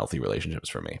most unhealthy relationships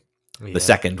for me. The Yeah.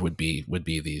 second would be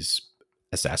these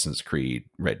Assassin's Creed,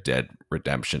 Red Dead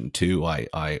Redemption 2.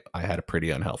 I had a pretty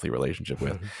unhealthy relationship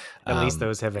with. At least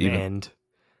those have an Even end.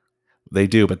 they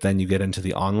do, but then you get into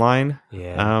the online,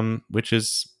 Yeah. which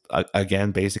is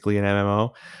again basically an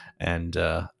MMO, and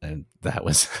that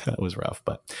was that was rough.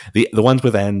 But the ones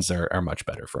with ends are much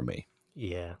better for me,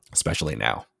 Yeah. especially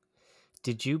now.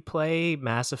 Did you play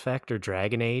Mass Effect or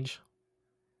Dragon Age?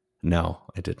 No,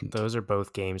 I didn't. Those are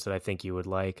both games that I think you would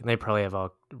like. And they probably have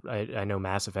all. I know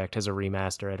Mass Effect has a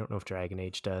remaster. I don't know if Dragon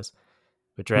Age does.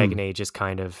 But Hmm. Dragon Age is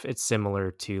kind of, it's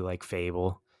similar to like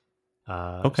Fable.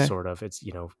 Okay. Sort of. It's,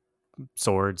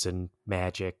 swords and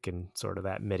magic and sort of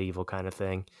that medieval kind of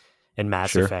thing. And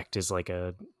Mass Sure. Effect is like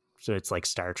so it's like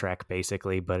Star Trek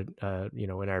basically, but an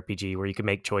RPG where you can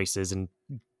make choices and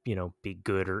be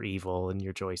good or evil in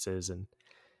your choices, and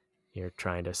you're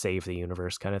trying to save the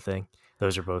universe kind of thing.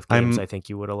 Those are both games I I'm. think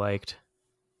you would have liked.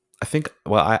 I think.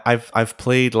 Well, I've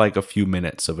played like a few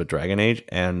minutes of a Dragon Age,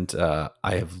 and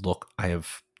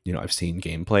I've seen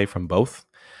gameplay from both.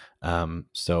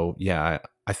 So yeah,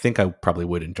 I think I probably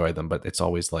would enjoy them, but it's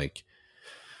always like,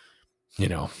 you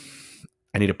know,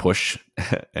 I need a push.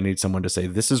 I need someone to say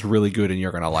this is really good and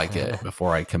you're gonna like it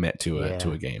before I commit to Yeah.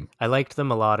 a game. I liked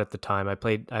them a lot at the time. I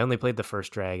only played the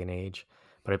first Dragon Age,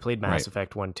 but I played Mass Right.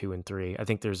 Effect 1, 2, and 3. I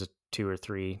think there's a 2 or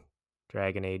 3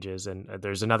 Dragon Ages, and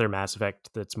there's another Mass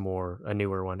Effect that's more a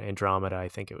newer one, Andromeda, I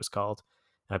think it was called.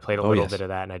 I played a Oh little bit yes. of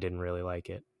that and I didn't really like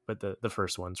it, but the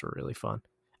first ones were really fun.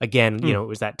 Again, Hmm. it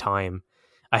was that time.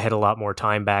 I had a lot more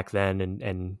time back then,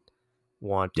 and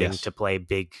wanting Yes. to play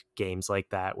big games like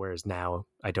that, whereas now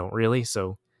I don't really.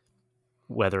 So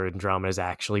whether Andromeda is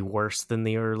actually worse than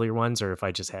the earlier ones or if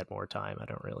I just had more time, I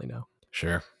don't really know.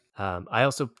 Sure.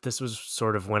 This was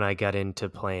sort of when I got into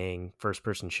playing first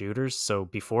person shooters. So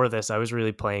before this, I was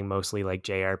really playing mostly like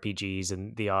JRPGs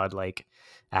and the odd like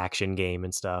action game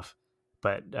and stuff.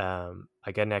 but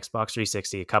I got an Xbox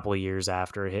 360 a couple of years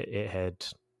after it had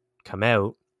come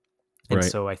out, and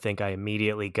Right. so I think I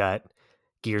immediately got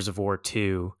Gears of War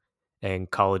 2 and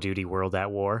Call of Duty World at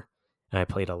War, and I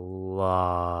played a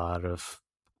lot of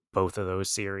both of those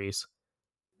series.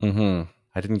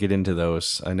 I didn't get into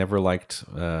those. I never liked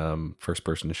first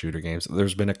person shooter games.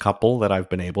 There's been a couple that I've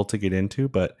been able to get into,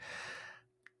 but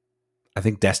I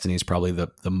think Destiny is probably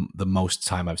the most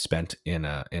time I've spent in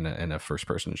a first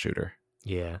person shooter.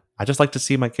 Yeah. I just like to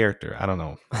see my character. I don't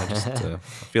know. I just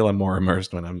feel I'm more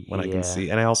immersed when I can see,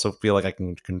 and I also feel like I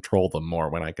can control them more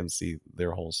when I can see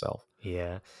their whole self.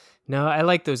 Yeah. No, I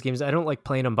like those games. I don't like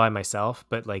playing them by myself,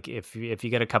 but like if you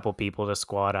get a couple people to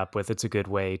squad up with, it's a good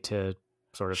way to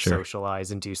sort of Sure.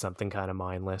 socialize and do something kind of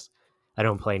mindless. I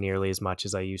don't play nearly as much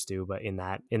as I used to, but in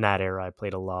that era I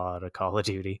played a lot of Call of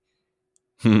Duty.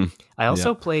 I Yeah.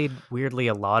 also played weirdly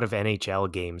a lot of NHL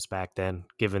games back then,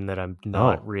 given that I'm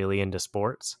not Oh, really into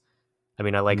sports. I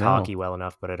mean, I like no. hockey well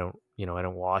enough, but I don't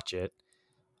watch it.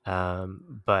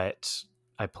 But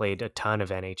I played a ton of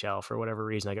NHL for whatever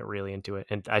reason. I got really into it,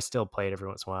 and I still play it every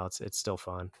once in a while. It's still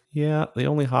fun. Yeah, the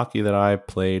only hockey that I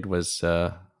played was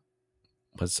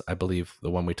I believe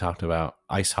the one we talked about,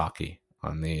 ice hockey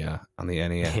on the Yeah,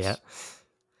 NES.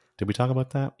 Did we talk about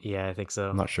that? yeah, I think I'm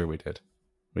so. not sure we did.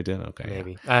 We did. Okay, yeah.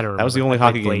 Maybe I don't That was the remember. I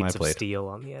only played hockey game I Blades of played. Steel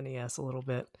on the NES a little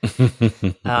bit.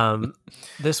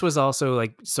 This was also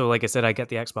like I said, I got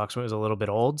the Xbox when it was a little bit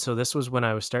old. So this was when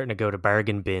I was starting to go to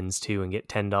bargain bins too and get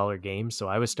 $10 games. So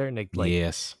I was starting to like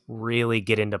Yes, really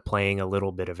get into playing a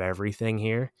little bit of everything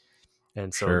here.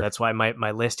 And so sure. that's why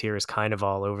my list here is kind of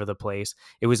all over the place.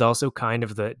 It was also kind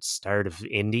of the start of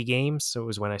indie games. So it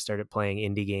was when I started playing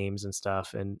indie games and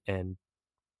stuff, and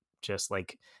just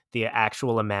like the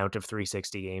actual amount of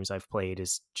 360 games I've played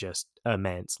is just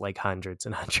immense, like hundreds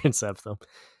and hundreds of them.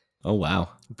 Oh wow.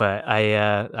 But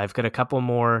I've got a couple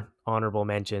more honorable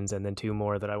mentions and then two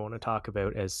more that I want to talk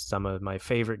about as some of my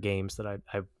favorite games that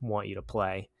I want you to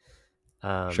play.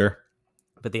 Um, Sure.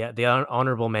 but the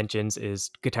honorable mentions is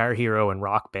Guitar Hero and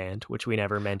Rock Band, which we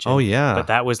never Oh mentioned. But yeah.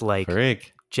 that was like Frig.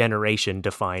 generation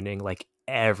defining. Like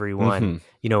everyone,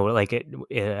 Mm-hmm. like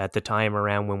at the time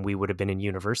around when we would have been in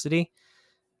university,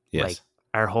 like Yes.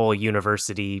 our whole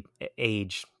university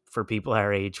age for people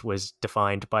our age was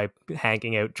defined by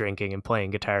hanging out, drinking, and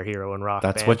playing Guitar Hero and Rock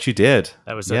That's Band. what you did.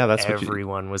 That was Yeah, what that's what you.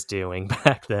 everyone was doing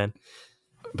back then.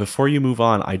 Before you move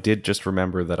on, I did just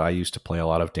remember that I used to play a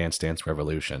lot of Dance Dance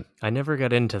Revolution I never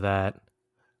got into that.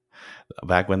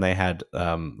 back when they had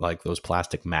like those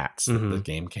plastic mats that the Mm-hmm.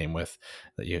 game came with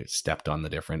that you stepped on the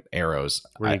different arrows.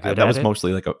 Were you good That at was it?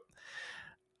 mostly like a.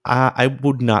 I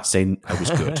would not say I was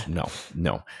good. No,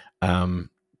 no.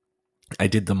 I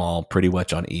did them all pretty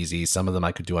much on easy. Some of them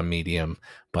I could do on medium,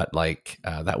 but like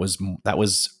that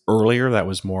was earlier. That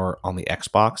was more on the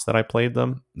Xbox that I played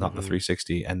them, not the Mm-hmm.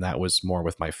 360, and that was more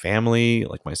with my family,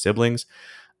 like my siblings.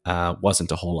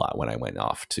 Wasn't a whole lot when I went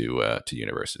off to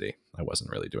university. I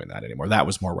wasn't really doing that anymore. That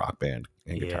was more Rock Band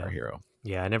and Guitar Yeah. Hero.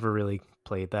 Yeah, I never really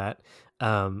played that.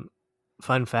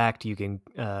 Fun fact, you can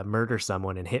murder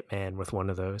someone in Hitman with one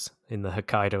of those in the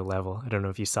Hokkaido level. I don't know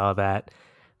if you saw that.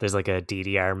 There's like a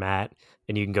DDR mat,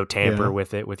 and you can go tamper Yeah.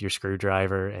 with it with your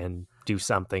screwdriver and do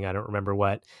something. I don't remember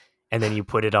what. And then you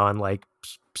put it on like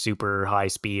super high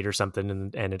speed or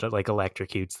something, and it like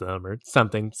electrocutes them or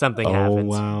something. Something Oh happens.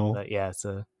 wow, But yeah, it's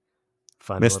a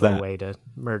fun missed little that. way to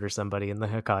murder somebody in the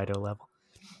Hokkaido level.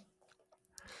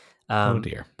 Oh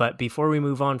dear. But before we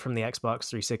move on from the Xbox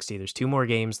 360, there's two more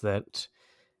games that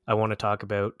I want to talk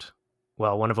about.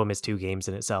 Well, one of them is two games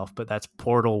in itself, but that's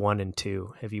Portal 1 and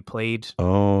 2. Have you played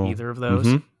Oh. either of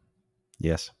those?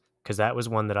 Yes. Because that was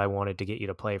one that I wanted to get you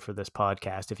to play for this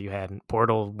podcast if you hadn't.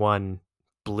 Portal 1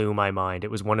 blew my mind. It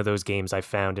was one of those games I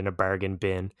found in a bargain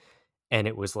bin, and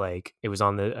it was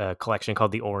on the collection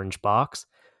called the Orange Box,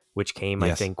 which came, I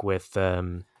Yes. think, with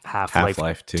Half-Life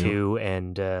Half-Life 2. 2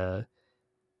 and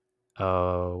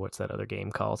what's that other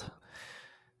game called?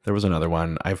 There was another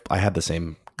one. I had the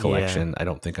same collection. I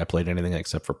don't think I played anything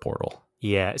except for Portal.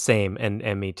 Yeah, same,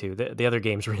 and me too. The other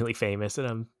game's really famous, and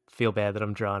I feel bad that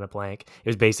I'm drawing a blank. It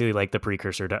was basically like the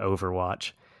precursor to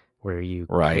Overwatch, where you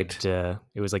Right. could.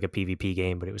 It was like a PvP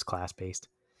game, but it was class based.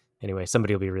 Anyway,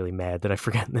 somebody will be really mad that I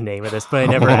forgot the name of this, but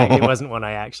it wasn't one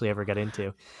I actually ever got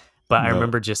into. But I No.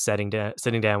 remember just sitting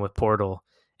down with Portal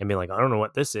and being like, I don't know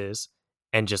what this is,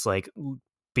 and just like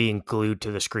being glued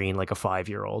to the screen like a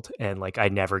 5-year-old, and like I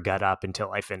never got up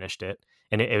until I finished it.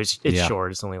 And it's Yeah.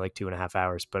 short; it's only like 2.5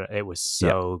 hours, but it was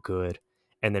so good.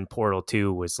 And then Portal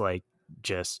 2 was like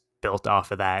just built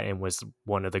off of that and was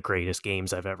one of the greatest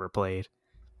games I've ever played.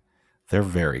 They're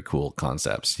very cool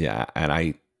concepts. Yeah. And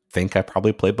think I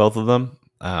probably played both of them.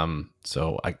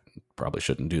 So I probably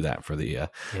shouldn't do that for the Yeah.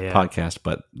 podcast,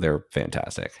 but they're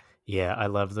fantastic. Yeah, I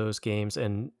love those games.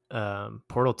 And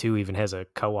Portal 2 even has a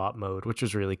co-op mode, which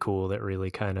was really cool. That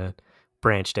really kind of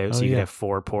branched out. Oh So you could yeah, have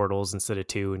 4 portals instead of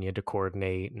 2, and you had to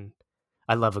coordinate. And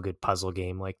I love a good puzzle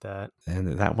game like that.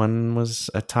 and that one was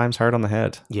at times hard on the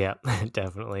head. Yeah,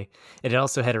 definitely. It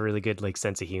also had a really good like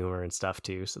sense of humor and stuff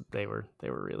too. So they were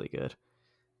really good.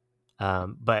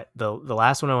 But the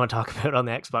last one I want to talk about on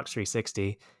the Xbox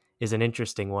 360 is an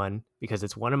interesting one because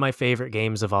it's one of my favorite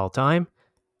games of all time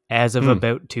as of Hmm.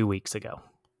 about 2 weeks ago.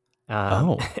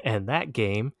 Oh, And that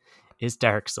game is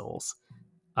Dark Souls.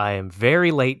 I am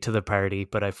very late to the party,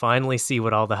 but I finally see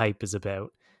what all the hype is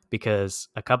about because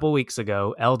a couple weeks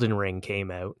ago, Elden Ring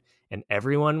came out and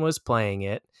everyone was playing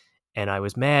it, and I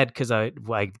was mad because I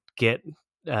get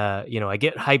I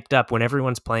get hyped up when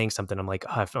everyone's playing something. I'm like,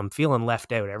 oh, I'm feeling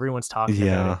left out. Everyone's talking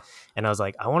about it, yeah, and I was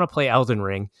like, I want to play Elden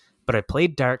Ring, but I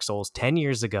played Dark Souls 10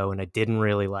 years ago and I didn't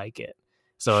really like it.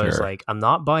 So I was sure. like, I'm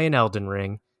not buying Elden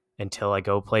Ring until I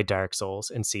go play Dark Souls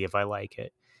and see if I like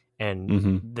it. And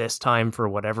Hmm. this time, for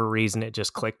whatever reason, it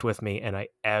just clicked with me, and I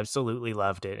absolutely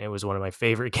loved it. It was one of my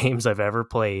favorite games I've ever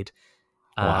played.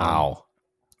 Um, Wow.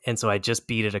 and so I just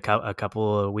beat it a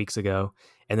couple of weeks ago,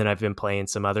 and then I've been playing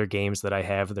some other games that I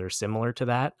have that are similar to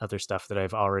that, other stuff that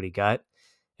I've already got.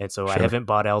 And so I Sure. haven't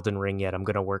bought Elden Ring yet. I'm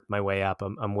going to work my way up.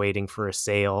 I'm waiting for a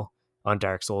sale on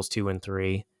Dark Souls 2 and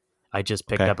 3. I just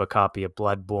picked Okay. up a copy of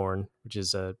Bloodborne, which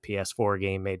is a PS4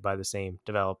 game made by the same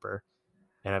developer,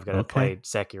 and I've got to Okay. play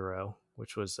Sekiro,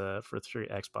 which was for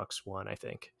Xbox One, I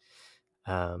think.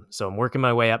 So I'm working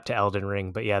my way up to Elden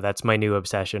Ring, but yeah, that's my new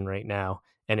obsession right now.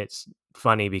 And it's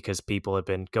funny because people have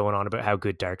been going on about how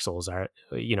good Dark Souls are,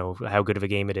 how good of a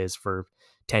game it is for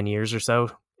 10 years or so.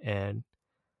 And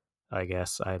I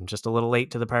guess I'm just a little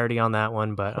late to the party on that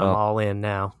one, but I'm Well, all in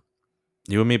now.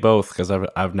 you and me both, because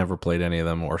I've never played any of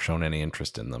them or shown any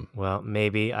interest in them. Well,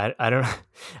 maybe I don't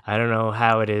I don't know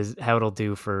how it'll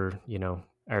do for,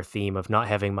 our theme of not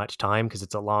having much time because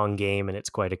it's a long game and it's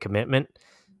quite a commitment.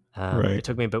 It Right.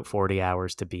 took me about 40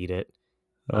 hours to beat it.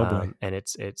 Oh boy. And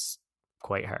it's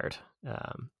quite hard.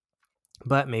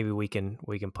 But maybe we can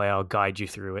play. I'll guide you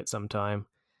through it sometime.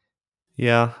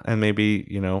 Yeah, and maybe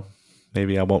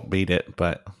maybe I won't beat it,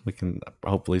 but we can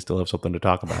hopefully still have something to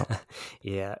talk about.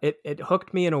 Yeah, it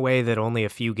hooked me in a way that only a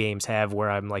few games have,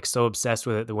 where I'm like so obsessed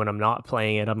with it that when I'm not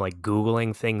playing it, I'm like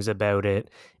Googling things about it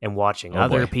and watching Oh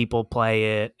other boy. people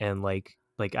play it, and like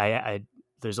I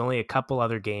there's only a couple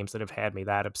other games that have had me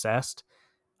that obsessed.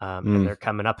 And Mm. they're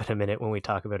coming up in a minute when we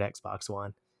talk about Xbox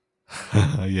One.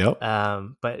 Yep.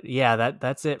 But yeah,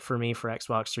 that's it for me for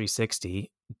Xbox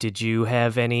 360. Did you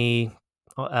have anything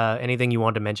you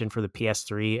wanted to mention for the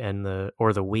PS3 and the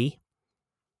Wii?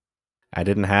 I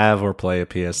didn't have or play a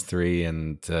PS3,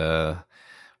 and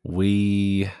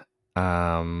we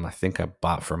I think I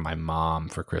bought for my mom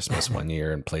for Christmas one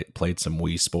year and played some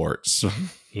Wii Sports,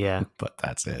 Yeah, but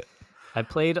that's it. I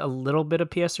played a little bit of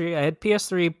PS3. I had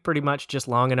PS3 pretty much just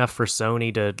long enough for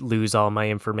Sony to lose all my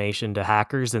information to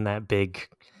hackers in that big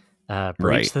breach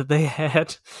Right. that they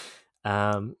had.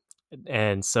 Um,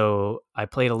 and so I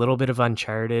played a little bit of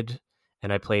Uncharted,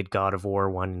 and I played God of War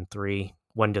 1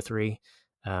 to 3.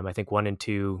 I think 1 and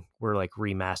 2 were like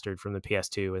remastered from the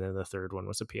PS2, and then the third one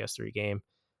was a PS3 game.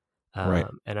 Right.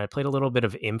 And I played a little bit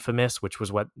of Infamous, which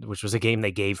was a game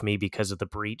they gave me because of the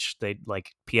breach. They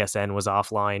like PSN was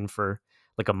offline for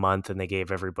like a month, and they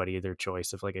gave everybody their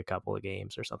choice of like a couple of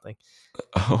games or something.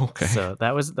 Okay. So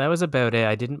that was about it.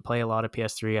 I didn't play a lot of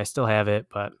PS3. I still have it,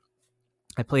 but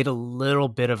I played a little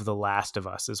bit of The Last of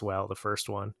Us as well, the first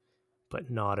one,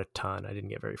 but not a ton. I didn't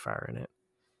get very far in it.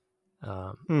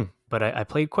 Um, Hmm. but I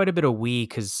played quite a bit of Wii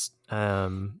because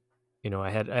I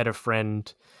had a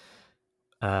friend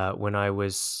when I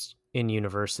was in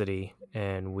university,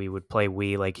 and we would play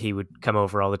Wii. Like he would come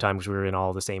over all the time because we were in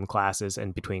all the same classes,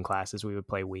 and between classes we would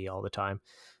play Wii all the time.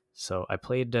 So I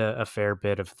played a fair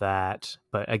bit of that.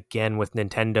 But again, with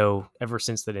Nintendo, ever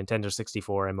since the Nintendo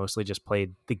 64, I mostly just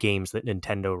played the games that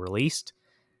Nintendo released.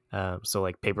 So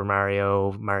like Paper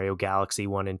Mario, Mario Galaxy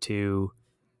 1 and 2,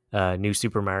 New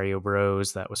Super Mario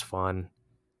Bros. That was fun.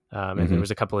 And there Hmm.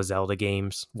 was a couple of Zelda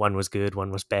games. One was good,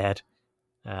 one was bad.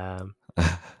 Um,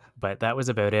 but that was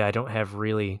about it. I don't have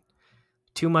really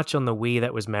too much on the Wii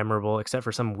that was memorable, except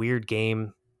for some weird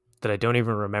game that I don't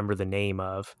even remember the name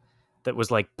of, that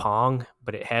was like Pong,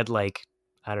 but it had like,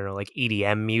 I don't know, like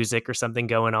EDM music or something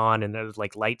going on, and there was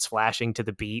like lights flashing to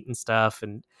the beat and stuff,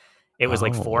 and it was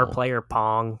like Oh. 4-player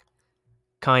Pong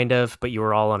kind of, but you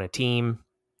were all on a team.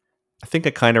 I think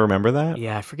I kind of remember that.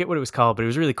 Yeah, I forget what it was called, but it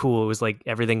was really cool. It was like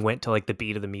everything went to like the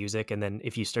beat of the music, and then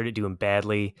if you started doing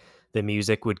badly, the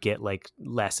music would get like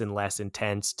less and less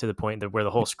intense to the point that where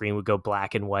the whole screen would go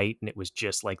black and white, and it was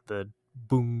just like the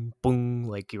boom, boom,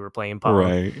 like you were playing Pong,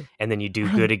 Right. and then you do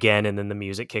good again, and then the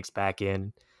music kicks back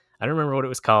in. I don't remember what it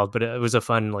was called, but it was a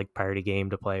fun like party game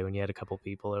to play when you had a couple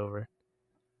people over.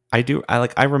 I do.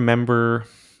 I remember.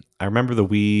 I remember the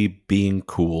Wii being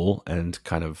cool and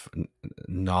kind of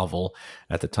novel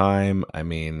at the time. I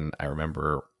mean, I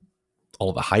remember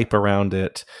all the hype around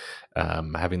it,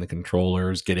 having the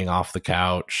controllers, getting off the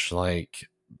couch, like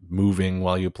moving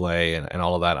while you play, and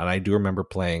all of that. And I do remember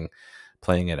playing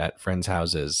it at friends'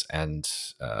 houses and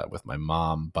with my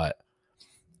mom.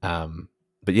 Um,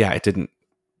 but yeah, it didn't.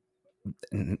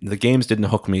 The games didn't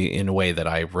hook me in a way that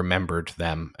I remembered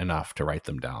them enough to write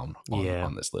them down Yeah,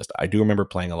 on this list. I do remember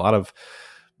playing a lot of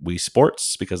Wii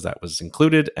Sports because that was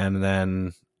included, and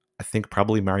then I think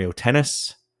probably Mario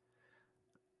Tennis,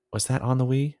 was that on the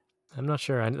Wii? I'm not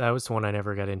sure. That was the one I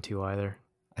never got into either.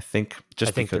 I think I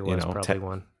just think because there was probably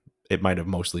one. it might have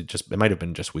mostly just it might have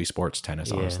been just Wii Sports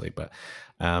Tennis, Yeah. honestly. But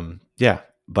yeah,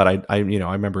 but I I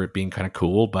remember it being kind of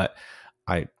cool, but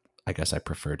I I guess I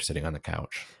preferred sitting on the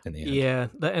couch in the end. Yeah,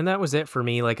 and that was it for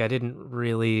me. Like, I didn't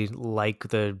really like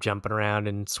the jumping around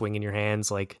and swinging your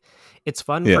hands. Like, it's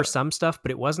fun Yeah, for some stuff,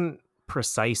 but it wasn't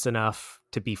precise enough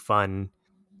to be fun,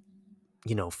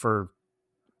 for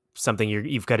something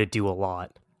you've got to do a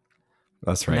lot.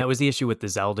 that's And right. that was the issue with the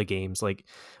Zelda games. Like,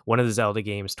 one of the Zelda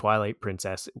games, Twilight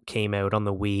Princess, came out on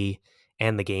the Wii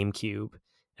and the GameCube.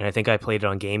 And I think I played it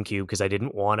on GameCube because I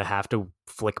didn't want to have to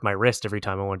flick my wrist every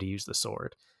time I wanted to use the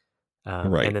sword.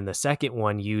 And Right. then the second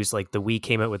one used like the Wii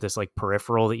came out with this like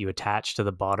peripheral that you attach to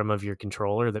the bottom of your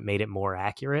controller that made it more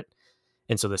accurate.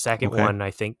 And so the second Okay. one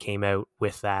I think came out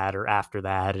with that or after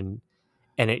that, and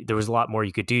there was a lot more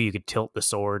you could do. You could tilt the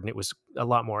sword, and it was a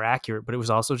lot more accurate, but it was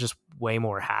also just way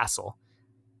more hassle,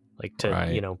 like to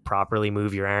Right. properly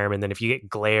move your arm. And then if you get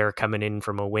glare coming in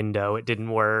from a window, it didn't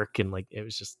work, and like it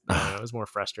was just I don't know, it was more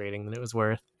frustrating than it was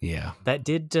worth. Yeah. That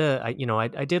did, I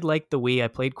did like the Wii. I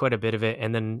played quite a bit of it,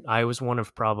 and then I was one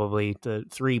of probably the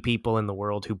 3 people in the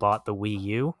world who bought the Wii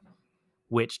U,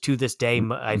 which to this day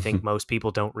I think most people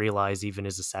don't realize even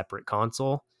is a separate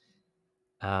console.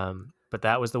 But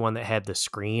that was the one that had the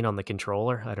screen on the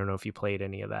controller. I don't know if you played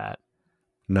any of that,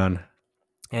 None.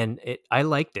 and I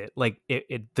liked it. Like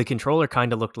the controller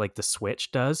kind of looked like the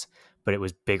Switch does, but it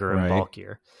was bigger and Right.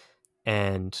 bulkier,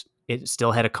 and it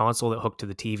still had a console that hooked to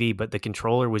the TV, but the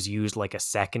controller was used like a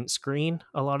second screen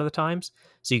a lot of the times.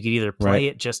 So you could either Right. play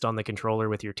it just on the controller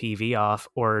with your TV off,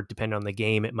 or depending on the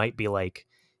game, it might be like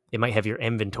it might have your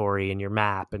inventory and your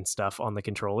map and stuff on the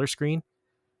controller screen.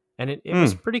 And it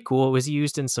was Mm. pretty cool. It was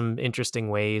used in some interesting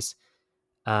ways.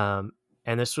 Um,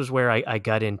 and this was where I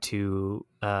got into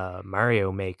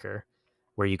Mario Maker,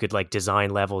 where you could like design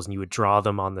levels and you would draw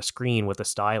them on the screen with a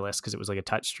stylus because it was like a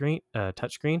touch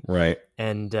screen. Right.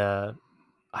 And I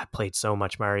played so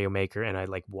much Mario Maker, and I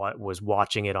like was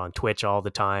watching it on Twitch all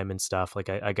the time and stuff. Like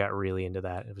I got really into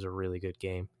that. It was a really good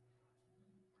game.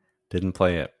 Didn't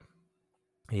play it.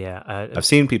 Yeah, I've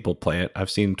seen people play it. I've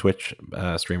seen Twitch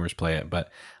streamers play it, but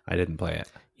I didn't play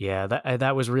it. yeah.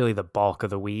 That was really the bulk of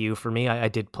the Wii U for me. I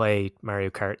did play Mario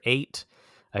Kart 8.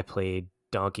 I played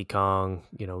Donkey Kong,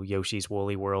 Yoshi's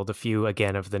Woolly World, a few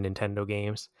again of the Nintendo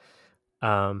games.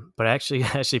 But I actually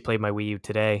actually played my Wii U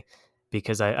today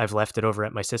because I've left it over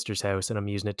at my sister's house, and I'm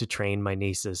using it to train my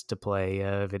nieces to play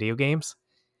video games.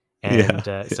 Yeah.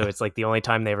 And so it's like the only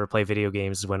time they ever play video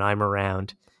games is when I'm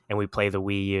around and we play the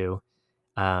Wii U.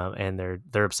 And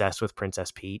they're obsessed with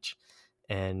Princess Peach.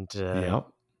 And Yeah.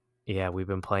 yeah, we've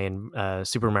been playing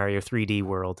Super Mario 3D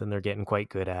World, and they're getting quite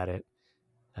good at it.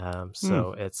 Hmm.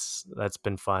 So that's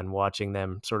been fun watching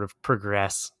them sort of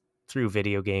progress through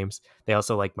video games. They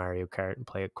also like Mario Kart and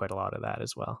play quite a lot of that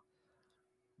as well.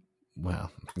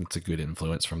 Well, it's a good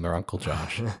influence from their Uncle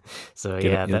Josh. So Get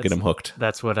it, yeah, you'll get him hooked.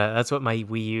 that's what my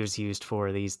Wii U is used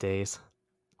for these days.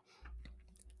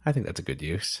 I think that's a good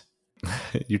use.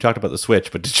 You talked about the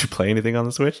Switch, but did you play anything on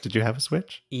the Switch? Did you have a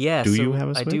Switch? Yeah, Do you so have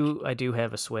a Switch? I do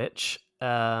have a Switch.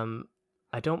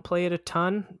 I don't play it a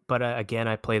ton, but again,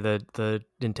 I play the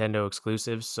Nintendo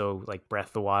exclusives. So like Breath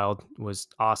of the Wild was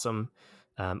awesome.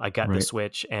 I got the Right.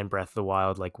 Switch and Breath of the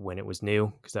Wild like when it was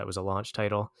new because that was a launch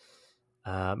title.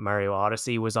 Mario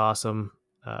Odyssey was awesome.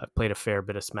 Played a fair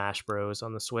bit of Smash Bros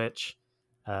on the Switch.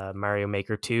 Mario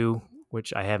Maker 2,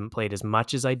 which I haven't played as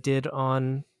much as I did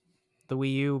on the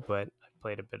Wii U, but I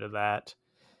played a bit of that.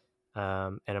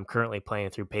 And I'm currently playing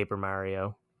through Paper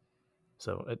Mario.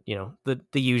 So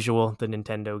the usual, the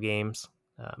Nintendo games,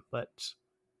 but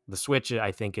the Switch,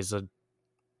 I think,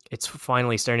 it's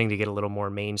finally starting to get a little more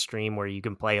mainstream where you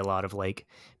can play a lot of like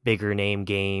bigger name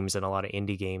games and a lot of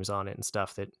indie games on it and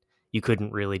stuff that you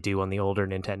couldn't really do on the older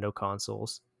Nintendo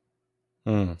consoles.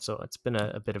 Mm. So it's been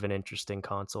a bit of an interesting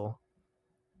console.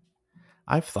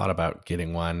 I've thought about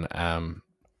getting one.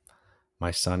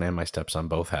 My son and my stepson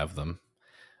both have them,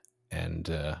 and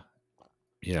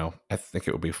I think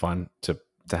it would be fun to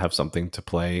have something to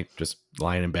play just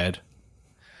lying in bed,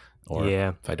 or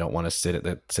Yeah. if I don't want to sit at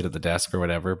the desk or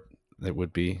whatever, it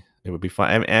would be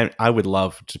fun. And I would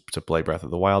love to play Breath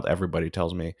of the Wild. Everybody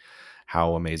tells me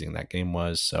how amazing that game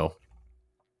was, so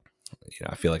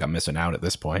I feel like I'm missing out at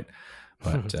this point.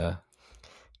 But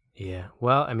yeah.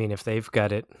 Well, I mean, if they've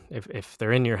got it, if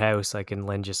they're in your house, I can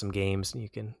lend you some games and you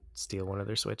can steal one of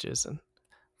their Switches. And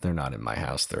they're not in my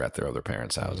house; they're at their other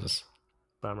parents' houses.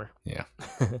 Bummer. Yeah,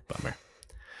 bummer.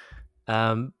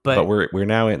 But we're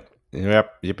now in.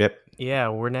 Yep. Yeah,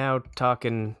 we're now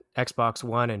talking Xbox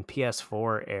One and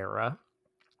PS4 era.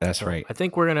 That's so right. I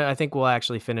think we'll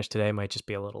actually finish today. Might just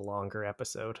be a little longer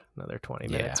episode, another 20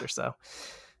 minutes or so.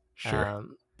 Sure.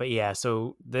 But yeah,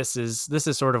 so this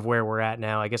is sort of where we're at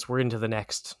now. I guess we're into the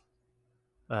next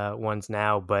ones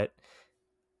now, but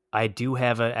I do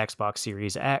have an Xbox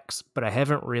Series X, but I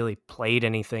haven't really played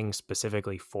anything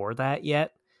specifically for that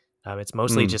yet. It's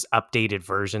mostly just updated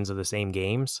versions of the same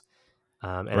games.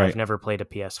 And I've never played a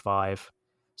PS5.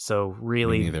 So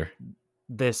really, me neither.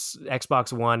 This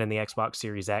Xbox One and the Xbox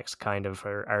Series X kind of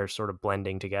are sort of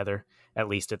blending together, at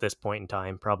least at this point in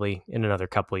time. Probably in another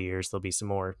couple of years, there'll be some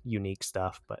more unique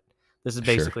stuff. But this is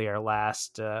basically our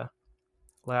last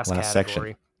category.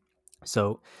 Section.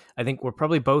 So I think we'll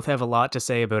probably both have a lot to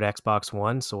say about Xbox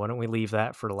One. So why don't we leave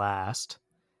that for last?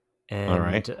 And all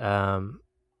right.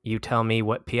 You tell me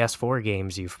what PS4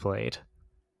 games you've played.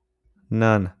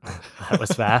 None. That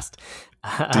was fast.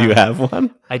 Do you have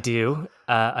one? I do.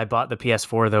 I bought the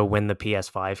PS4 though when the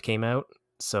PS5 came out,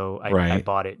 so I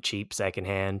bought it cheap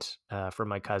secondhand from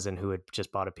my cousin who had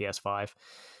just bought a PS5,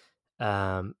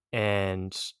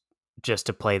 and just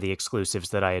to play the exclusives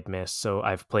that I had missed. So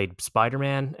I've played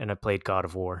Spider-Man and I played God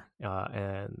of War,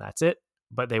 and that's it.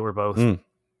 But they were both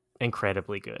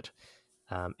incredibly good.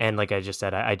 And like I just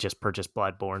said, I just purchased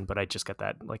Bloodborne, but I just got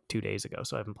that like 2 days ago,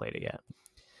 so I haven't played it yet.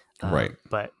 Right.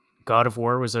 But God of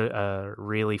War was a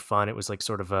really fun. It was like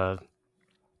sort of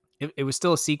it was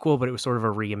still a sequel, but it was sort of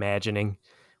a reimagining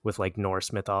with like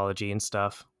Norse mythology and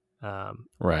stuff.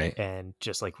 Right. And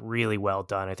just like really well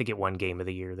done. I think it won Game of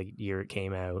the year it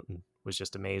came out, and was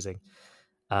just amazing.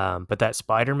 But that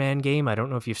Spider-Man game, I don't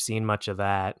know if you've seen much of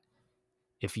that.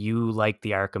 If you like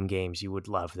the Arkham games, you would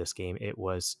love this game. It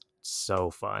was so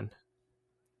fun.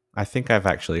 I think I've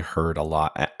actually heard a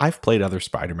lot. I've played other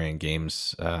Spider-Man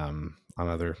games on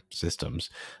other systems.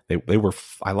 They were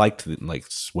I liked like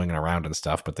swinging around and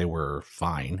stuff, but they were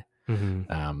fine.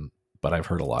 Mm-hmm. But I've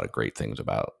heard a lot of great things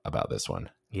about this one.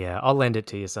 Yeah, I'll lend it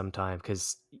to you sometime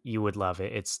because you would love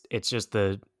it. It's just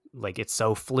it's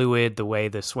so fluid, the way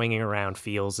the swinging around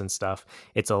feels and stuff.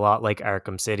 It's a lot like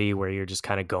Arkham City where you're just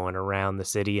kind of going around the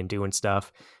city and doing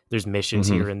stuff. There's missions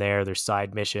here and there. There's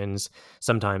side missions.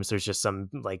 Sometimes there's just some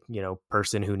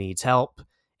person who needs help,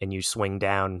 and you swing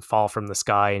down and fall from the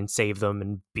sky and save them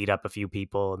and beat up a few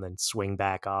people and then swing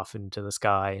back off into the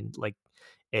sky. And like,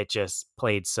 it just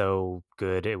played so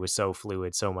good. It was so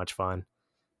fluid, so much fun.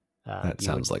 That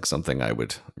sounds like something I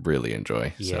would really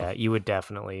enjoy. Yeah, so. You would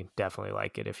definitely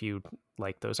like it if you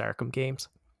like those Arkham games.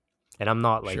 And I'm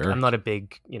not Sure. I'm not a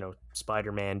big,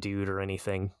 Spider-Man dude or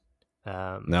anything.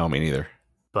 No, me neither.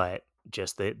 But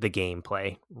just the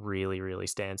gameplay really, really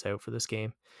stands out for this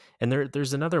game. And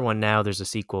there's another one now. There's a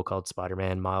sequel called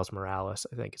Spider-Man Miles Morales,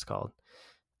 I think it's called,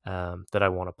 that I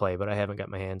want to play, but I haven't got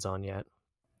my hands on yet.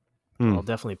 I'll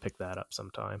definitely pick that up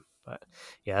sometime. But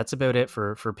yeah, that's about it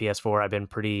for PS4. I've been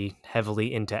pretty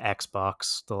heavily into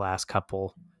Xbox the last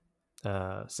couple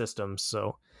systems,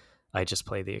 so I just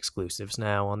play the exclusives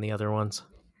now on the other ones.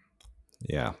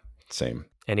 Yeah, same.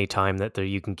 Anytime that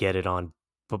you can get it on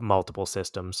multiple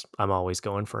systems, I'm always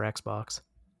going for Xbox.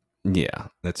 Yeah,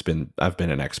 I've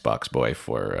been an Xbox boy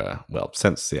for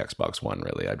since the Xbox One.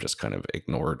 Really, I've just kind of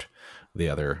ignored the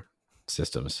other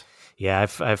systems. Yeah,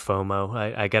 I've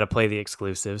FOMO. I got to play the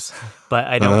exclusives, but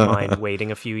I don't mind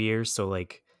waiting a few years. So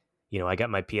like, I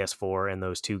got my PS4 and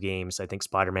those two games. I think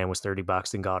Spider-Man was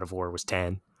 $30 and God of War was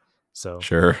 10. So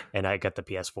sure. And I got the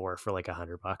PS4 for like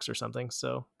 $100 or something.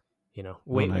 So, nice.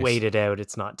 Wait it out.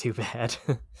 It's not too bad.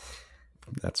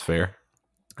 That's fair.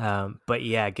 But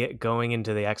yeah, going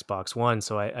into the Xbox One.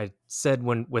 So I said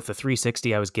with the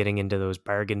 360, I was getting into those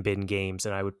bargain bin games,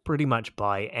 and I would pretty much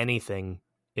buy anything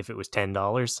if it was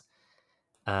 $10.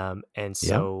 And Yeah.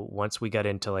 so once we got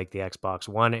into like the Xbox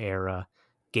One era,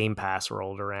 Game Pass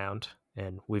rolled around,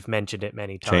 and we've mentioned it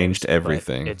many Changed times, but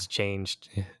everything. it's changed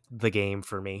the game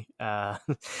for me. I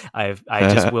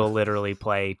just will literally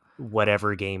play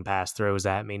whatever Game Pass throws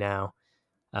at me now.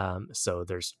 So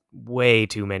there's way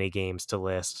too many games to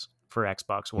list for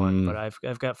Xbox One, but Mm,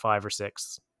 I've got 5 or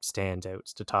 6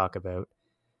 standouts to talk about.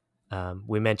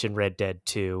 We mentioned Red Dead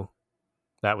 2.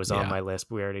 That was on yeah. my list.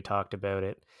 We already talked about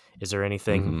it. Is there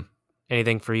anything Hmm.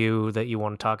 anything for you that you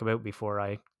want to talk about before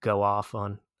I go off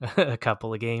on a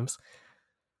couple of games?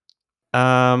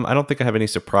 I don't think I have any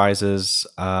surprises.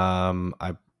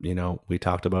 We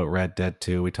talked about Red Dead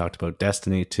 2. We talked about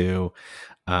Destiny 2.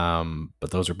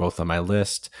 But those are both on my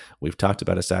list. We've talked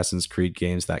about Assassin's Creed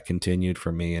games that continued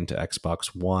for me into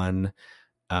Xbox One.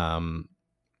 Um,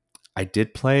 I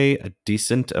did play a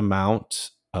decent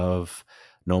amount of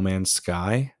No Man's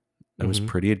Sky. I was Mm-hmm.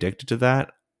 pretty addicted to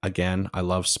that. Again, I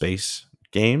love space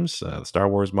games, Star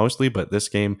Wars mostly, but this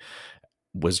game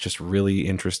was just really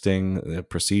interesting,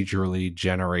 procedurally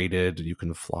generated. You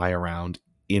can fly around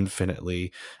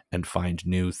infinitely and find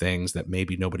new things that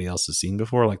maybe nobody else has seen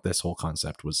before. Like this whole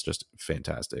concept was just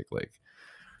fantastic. Like,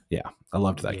 yeah, I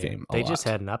loved that Yeah, game a they just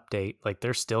lot. had an update. Like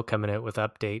they're still coming out with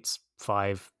updates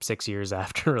 5, 6 years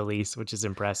after release, which is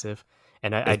impressive.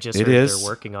 And I just It heard they're is.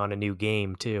 working on a new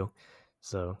game too,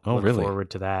 so Oh, look really? forward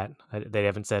to that. They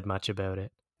haven't said much about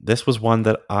it. This was one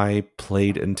that I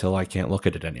played until I can't look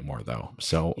at it anymore, though.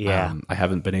 So Yeah, I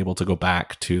haven't been able to go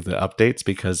back to the updates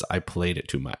because I played it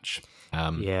too much.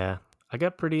 yeah. I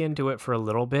got pretty into it for a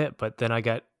little bit, but then I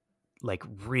got like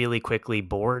really quickly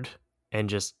bored and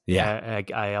just Yeah,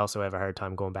 I also have a hard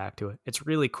time going back to it. It's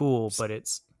really cool, but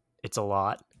it's a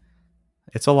lot.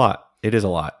 it's a lot. It is a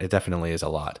lot. It definitely is a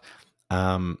lot.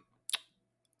 Um,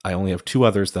 I only have two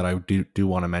others that I do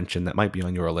want to mention that might be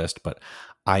on your list, but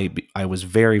I was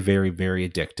very very very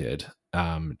addicted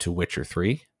to Witcher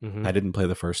 3. Hmm. I didn't play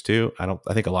the first two.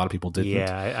 I think a lot of people didn't,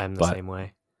 Yeah, I'm the but same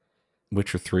way.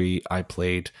 Witcher 3 I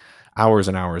played hours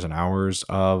and hours and hours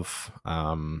of,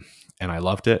 and I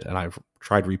loved it, and I've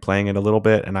tried replaying it a little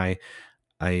bit, and I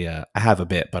have a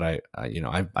bit, but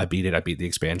I beat it. I beat the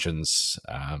expansions.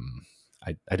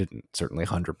 I didn't certainly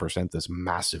 100% this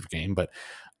massive game, but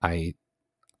I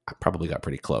I probably got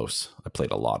pretty close. I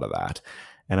played a lot of that.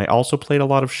 And I also played a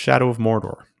lot of Shadow of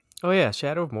Mordor. Oh yeah,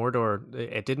 Shadow of Mordor.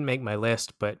 It didn't make my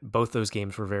list, but both those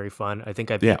games were very fun. I think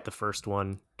I Yeah. beat the first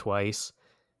one twice,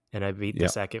 and I beat the Yeah.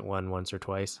 second one once or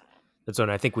twice. That's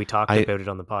when I think we talked I about it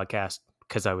on the podcast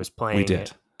because I was We playing it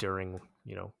did. during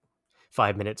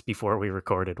 5 minutes before we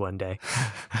recorded one day.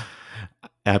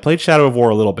 I played Shadow of War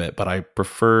a little bit, but I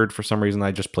preferred, for some reason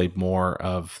I just played more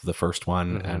of the first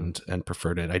one Hmm. and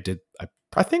preferred it.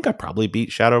 I think I probably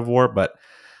beat Shadow of War, but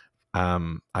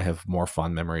I have more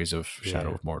fond memories of Shadow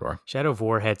Yeah, of Mordor. Shadow of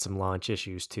War had some launch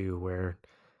issues too, where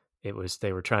they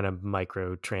were trying to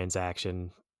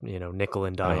microtransaction, nickel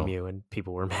and dime Oh, you, and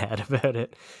people were mad about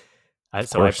it. of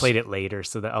So I course. played it later,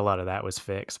 so that a lot of that was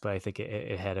fixed. But I think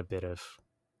it had a bit of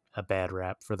a bad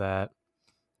rap for that.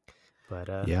 But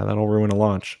Yeah, that'll ruin a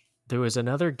launch. there was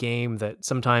another game that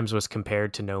sometimes was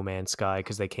compared to No Man's Sky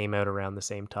because they came out around the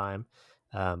same time,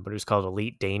 but it was called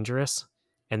Elite Dangerous,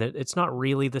 and it's not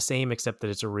really the same except that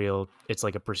it's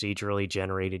like a procedurally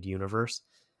generated universe,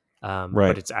 but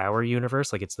Right. it's our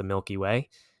universe, like it's the Milky Way.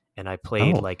 And I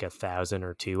played Oh, like 1,000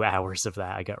 or 2 hours of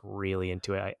that. I got really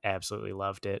into it. I absolutely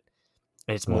loved it.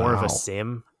 And it's more of a wow.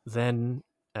 sim than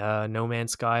No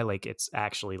Man's Sky. Like it's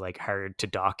actually like hard to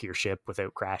dock your ship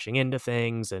without crashing into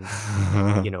things. And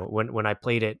when I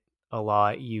played it a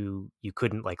lot, you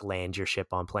couldn't like land your ship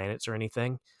on planets or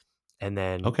anything. And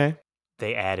then Okay.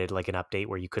 they added like an update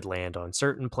where you could land on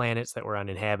certain planets that were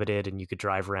uninhabited, and you could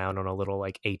drive around on a little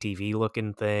like ATV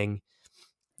looking thing.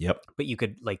 Yep. But you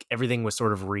could like everything was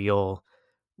sort of real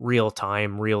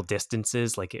time, real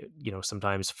distances. Like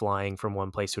sometimes flying from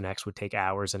one place to the next would take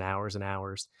hours and hours and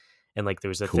hours. And like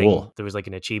Cool. there was like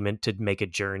an achievement to make a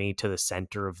journey to the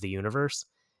center of the universe.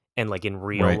 And like in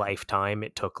real Right. life time,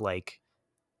 it took like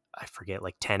I forget,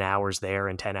 like 10 hours there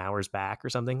and 10 hours back or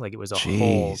something. Like it was a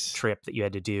whole Jeez. trip that you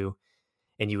had to do,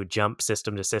 and you would jump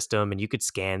system to system and you could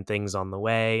scan things on the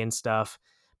way and stuff.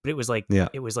 But Yeah.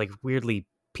 it was like weirdly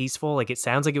peaceful. Like it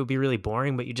sounds like it would be really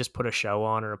boring, but you just put a show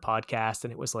on or a podcast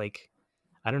and it was like,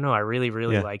 I don't know, I really,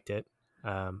 really Yeah. liked it.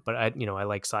 But I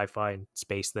like sci-fi and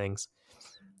space things.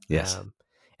 Yes. Um,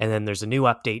 and then there's a new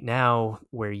update now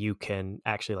where you can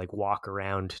actually like walk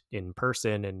around in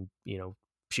person and,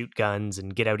 shoot guns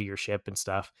and get out of your ship and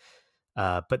stuff.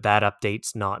 But that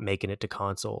update's not making it to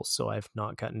consoles, so I've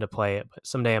not gotten to play it. But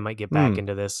someday I might get back Hmm.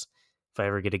 into this if I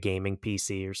ever get a gaming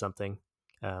PC or something.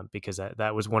 because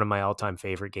that was one of my all-time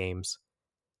favorite games.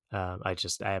 I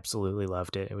absolutely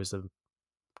loved it. It was the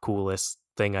coolest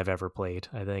thing I've ever played,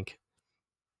 I think.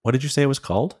 What did you say it was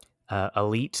called?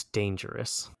 Elite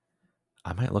Dangerous.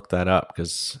 I might look that up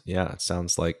because, yeah, it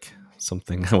sounds like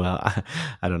something. Well,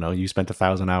 I don't know. You spent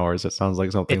 1,000 hours. It sounds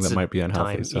like something that might be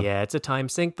unhealthy. So Yeah, it's a time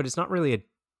sink, but it's not really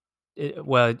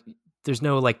well, there's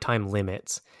no like time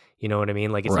limits. You know what I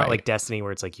mean? Like it's not like right. Destiny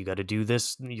where it's like you got to do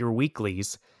this your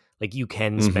weeklies. Like you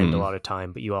can spend a Hmm. lot of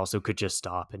time, but you also could just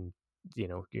stop and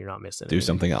you're not missing Do anything.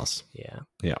 something else. Yeah.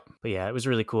 Yeah. But yeah, it was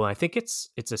really cool. I think it's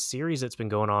a series that's been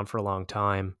going on for a long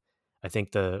time. I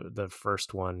think the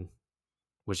first one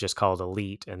was just called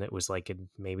Elite, and it was like in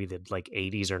maybe the like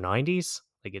 80s or 90s.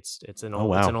 Like it's Oh, an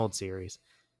wow. old series.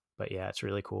 But yeah, it's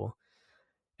really cool.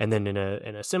 And then in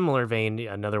a similar vein,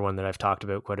 another one that I've talked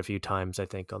about quite a few times, I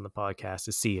think, on the podcast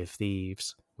is Sea of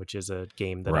Thieves, which is a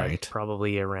game that I'm Right.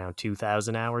 probably around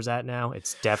 2,000 hours at now.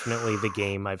 It's definitely the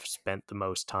game I've spent the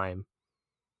most time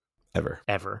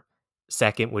Ever.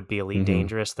 Second would be Elite Hmm.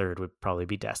 Dangerous. Third would probably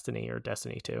be Destiny or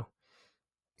Destiny 2.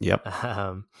 Yep.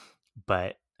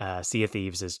 But Sea of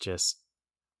Thieves is just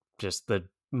the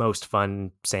most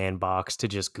fun sandbox to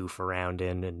just goof around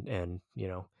in, and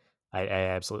I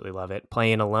absolutely love it.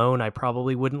 Playing alone, I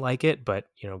probably wouldn't like it, but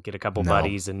get a couple No.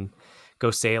 buddies and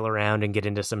go sail around and get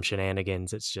into some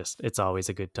shenanigans. It's always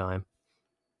a good time.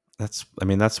 That's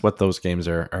what those games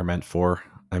are meant for.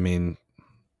 I mean,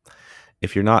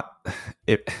 if you're not,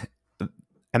 it,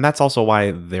 and that's also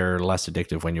why they're less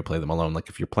addictive when you play them alone. Like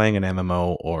if you're playing an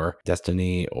MMO or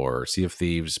Destiny or Sea of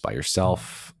Thieves by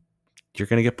yourself, you're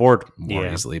going to get bored more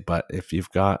Yeah. easily. But if you've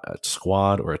got a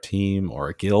squad or a team or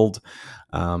a guild,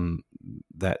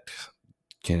 that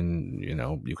can,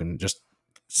 you can just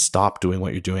stop doing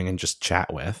what you're doing and just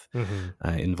chat with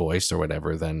in voice or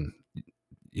whatever, then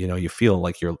you feel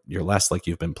like you're less like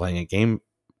you've been playing a game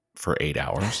for 8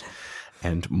 hours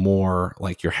and more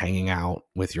like you're hanging out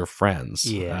with your friends.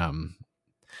 Yeah.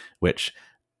 Which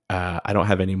I don't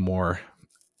have any more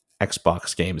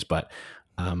Xbox games, but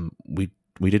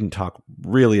we didn't talk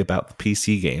really about the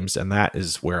PC games, and that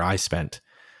is where I spent.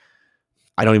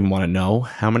 I don't even want to know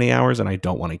how many hours, and I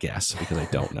don't want to guess because I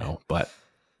don't know. But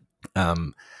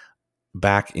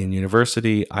back in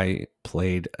university, I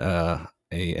played a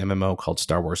MMO called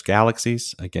Star Wars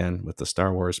Galaxies, again with the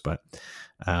Star Wars, but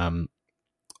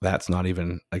that's not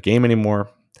even a game anymore.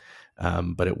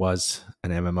 But it was an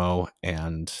MMO,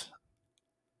 and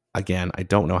again, I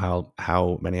don't know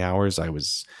how many hours. I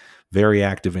was very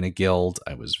active in a guild.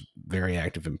 I was very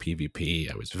active in PvP.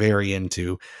 I was very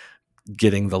into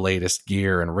getting the latest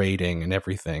gear and raiding and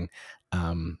everything.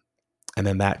 And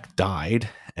then that died.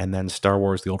 And then Star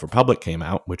Wars The Old Republic came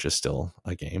out, which is still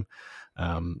a game.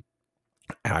 And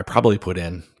I probably put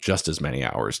in just as many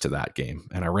hours to that game.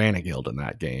 And I ran a guild in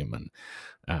that game.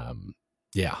 And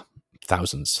yeah,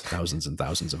 thousands and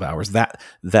thousands of hours.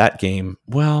 That game,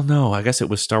 well, no, I guess it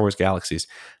was Star Wars Galaxies.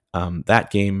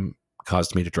 That game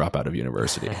caused me to drop out of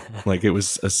university. Like it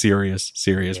was a serious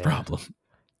Yeah. problem.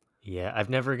 Yeah, I've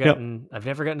never Yep.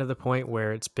 gotten to the point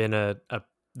where it's been a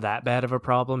that bad of a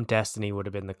problem. Destiny would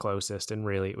have been the closest, and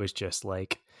really it was just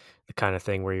like the kind of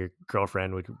thing where your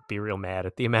girlfriend would be real mad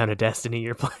at the amount of Destiny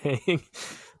you're playing.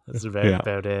 That's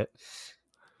about it.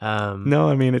 No,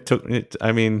 I mean it for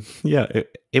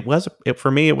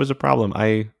me it was a problem.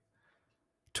 I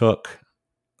took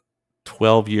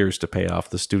 12 years to pay off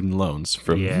the student loans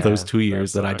from those 2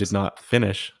 years that I did not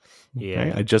finish. Yeah.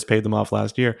 Right? I just paid them off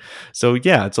last year. So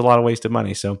yeah, it's a lot of wasted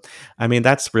money. So I mean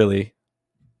that's a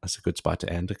good spot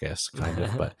to end, I guess, kind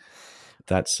of, but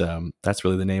that's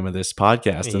really the name of this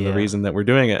podcast, and the reason that we're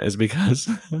doing it is because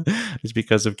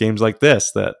of games like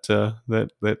this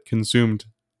that consumed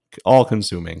all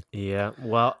consuming. Yeah.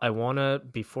 Well,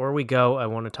 before we go, I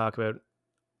want to talk about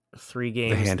 3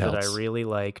 games that I really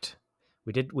liked.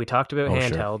 We talked about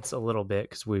handhelds a little bit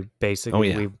because we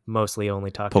mostly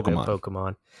only talked about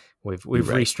Pokemon. We've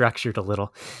restructured a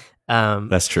little.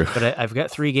 That's true. But I've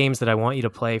got 3 games that I want you to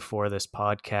play for this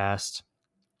podcast.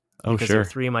 Oh, because they're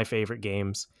 3 of my favorite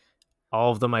games.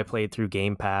 All of them I played through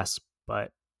Game Pass,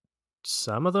 but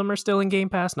some of them are still in Game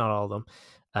Pass, not all of them.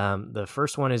 The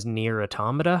first one is Nier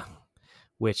Automata,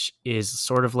 which is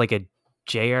sort of like a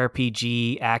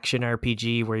JRPG, action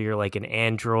RPG, where you're like an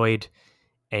android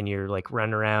and you're like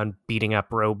running around beating up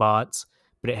robots.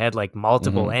 But it had like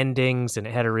multiple endings, and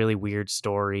it had a really weird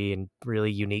story and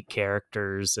really unique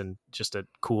characters and just a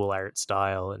cool art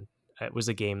style. And it was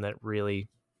a game that really,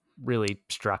 really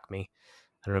struck me.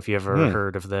 I don't know if you ever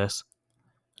heard of this.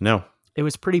 No. It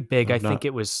was pretty big. I think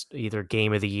it was either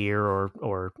Game of the Year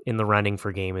or in the running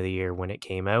for Game of the Year when it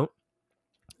came out.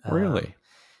 Really?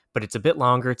 but it's a bit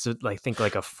longer. It's I think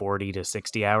like a 40 to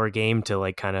 60 hour game to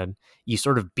like kind of, you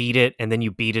sort of beat it and then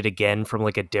you beat it again from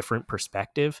like a different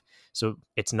perspective. So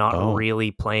it's not Oh,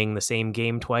 really playing the same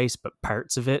game twice, but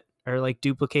parts of it are like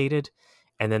duplicated.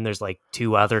 And then there's like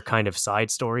 2 other kind of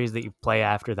side stories that you play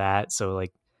after that. So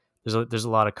like there's a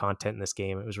lot of content in this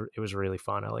game. It was really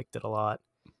fun. I liked it a lot.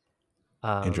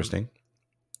 interesting.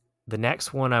 The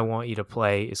next one I want you to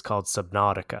play is called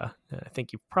Subnautica. I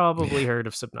think you've probably heard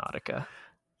of Subnautica.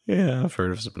 Yeah, I've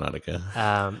heard of Subnautica.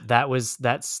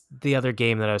 That's the other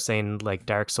game that I was saying, like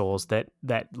Dark Souls, that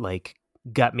like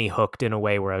got me hooked in a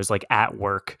way where I was like at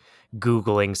work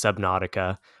googling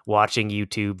Subnautica, watching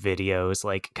YouTube videos,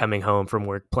 like coming home from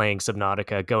work playing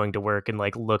Subnautica, going to work and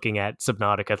like looking at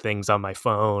Subnautica things on my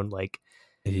phone. Like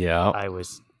Yeah, I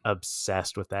was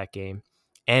obsessed with that game,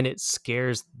 and it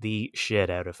scares the shit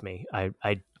out of me.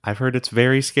 I've heard it's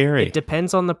very scary. It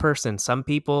depends on the person. Some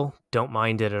people don't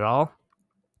mind it at all.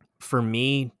 For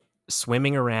me,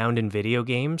 swimming around in video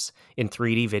games, in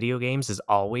 3D video games, is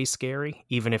always scary,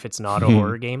 even if it's not a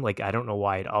horror game. Like, I don't know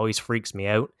why. It always freaks me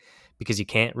out because you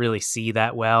can't really see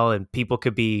that well. And people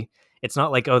could be, it's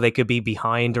not like, oh, they could be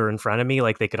behind or in front of me.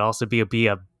 Like, they could also be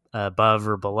above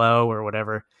or below or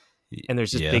whatever. And there's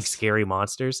just big, Yes, scary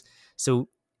monsters. So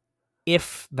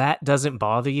if that doesn't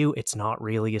bother you, it's not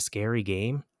really a scary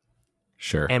game.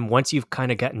 sure. And once you've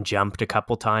kind of gotten jumped a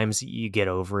couple times, you get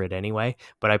over it anyway.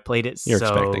 But I played it You're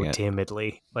so expecting it.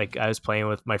 timidly. Like I was playing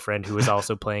with my friend who was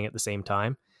also playing at the same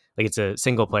time. Like it's a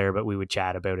single player, but we would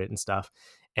chat about it and stuff.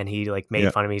 And he like made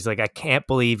Yeah. fun of me. He's like, I can't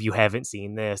believe you haven't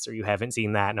seen this or you haven't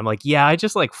seen that. And I'm like, yeah, I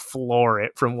just like floor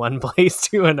it from one place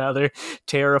to another,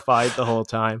 terrified the whole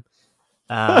time.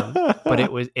 But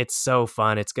it's so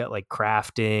fun. It's got like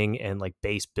crafting and like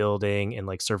base building and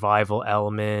like survival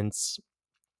elements,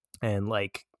 and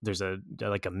like there's a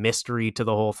mystery to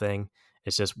the whole thing.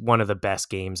 It's just one of the best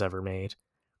games ever made.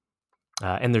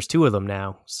 And there's 2 of them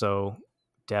now, so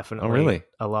definitely really?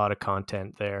 a lot of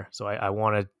content there. So I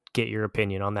want to get your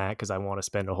opinion on that because I want to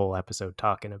spend a whole episode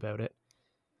talking about it.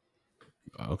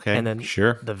 Okay, And then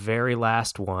sure. the very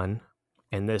last one,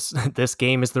 and this this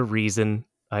game is the reason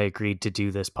I agreed to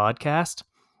do this podcast.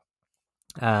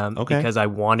 Okay. Because I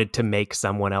wanted to make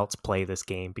someone else play this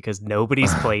game because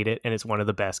nobody's played it, and it's one of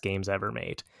the best games ever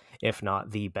made, if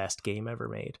not the best game ever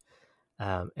made.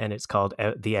 And it's called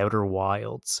The Outer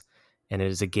Wilds, and it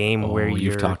is a game where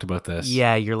you've talked about this.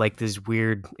 Yeah, you're like this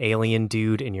weird alien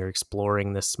dude, and you're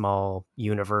exploring this small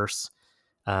universe,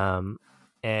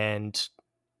 and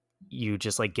you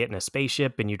just like get in a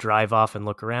spaceship and you drive off and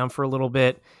look around for a little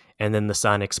bit, and then the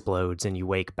sun explodes and you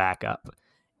wake back up.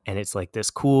 And it's like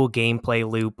this cool gameplay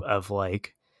loop of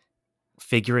like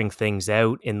figuring things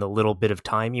out in the little bit of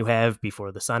time you have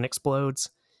before the sun explodes.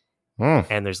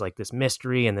 And there's like this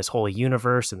mystery and this whole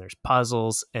universe and there's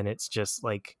puzzles. And it's just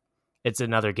like, it's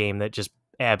another game that just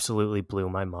absolutely blew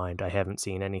my mind. I haven't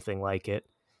seen anything like it.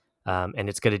 And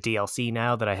it's got a DLC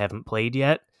now that I haven't played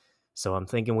yet. So I'm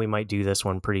thinking we might do this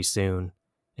one pretty soon.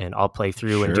 And I'll play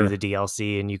through and do the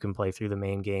DLC, and you can play through the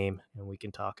main game and we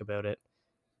can talk about it.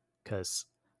 Because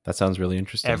that sounds really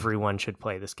interesting. Everyone should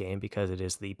play this game because it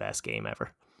is the best game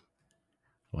ever.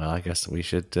 Well, I guess we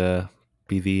should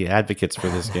be the advocates for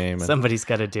this game. Somebody's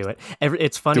got to do it.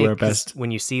 It's funny because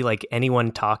when you see like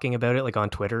anyone talking about it, like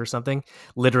on Twitter or something,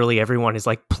 literally everyone is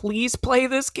like, please play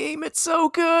this game. It's so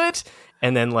good.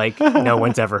 And then like no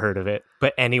one's ever heard of it.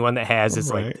 But anyone that has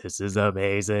is like, this is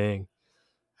amazing.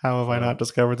 How have I not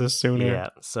discovered this sooner? Yeah.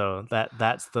 So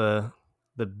that's the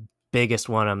biggest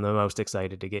one I'm the most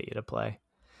excited to get you to play.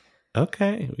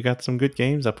 Okay, we got some good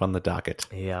games up on the docket.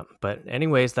 Yeah, but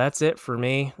anyways, that's it for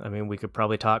me. I mean, we could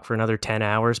probably talk for another 10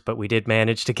 hours, but we did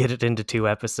manage to get it into 2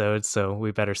 episodes, so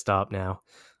we better stop now.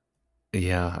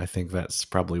 Yeah, I think that's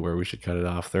probably where we should cut it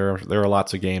off. There are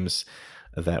lots of games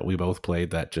that we both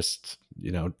played that just,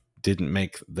 didn't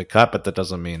make the cut, but that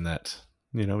doesn't mean that,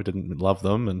 we didn't love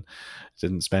them and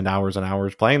didn't spend hours and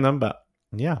hours playing them, but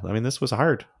yeah, I mean, this was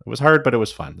hard. It was hard, but it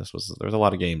was fun. There's a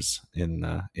lot of games in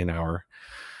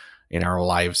our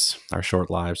lives, our short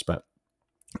lives. But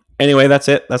anyway, that's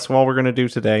it. That's all we're going to do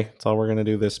today. That's all we're going to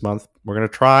do this month. We're going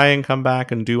to try and come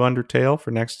back and do Undertale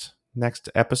for next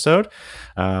episode.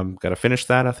 Got to finish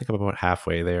that. I think I'm about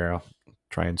halfway there. I'll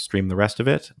try and stream the rest of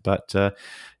it. But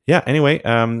yeah, anyway,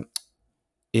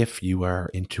 if you are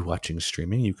into watching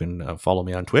streaming, you can follow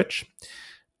me on Twitch.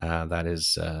 That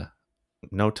is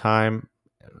No Time.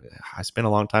 It's been a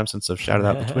long time since I've shouted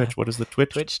out the Twitch. What is the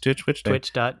Twitch?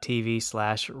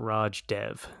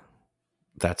 Twitch.tv/RajDev.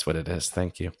 That's what it is.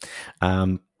 Thank you.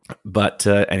 But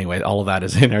anyway, all of that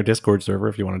is in our Discord server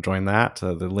if you want to join that.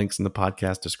 The link's in the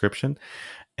podcast description.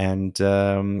 And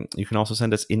you can also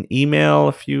send us an email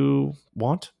if you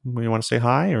want. When you want to say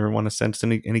hi or want to send us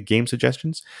any game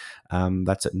suggestions.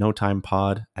 That's at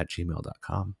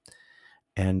notimepod@gmail.com.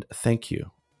 And thank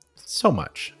you so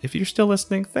much. If you're still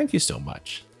listening, thank you so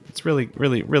much. It's really,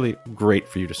 really, really great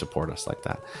for you to support us like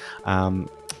that.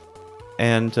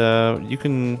 And you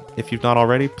can, if you've not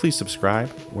already, please subscribe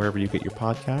wherever you get your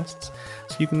podcasts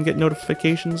so you can get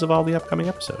notifications of all the upcoming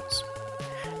episodes.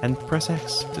 And press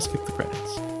X to skip the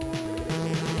credits.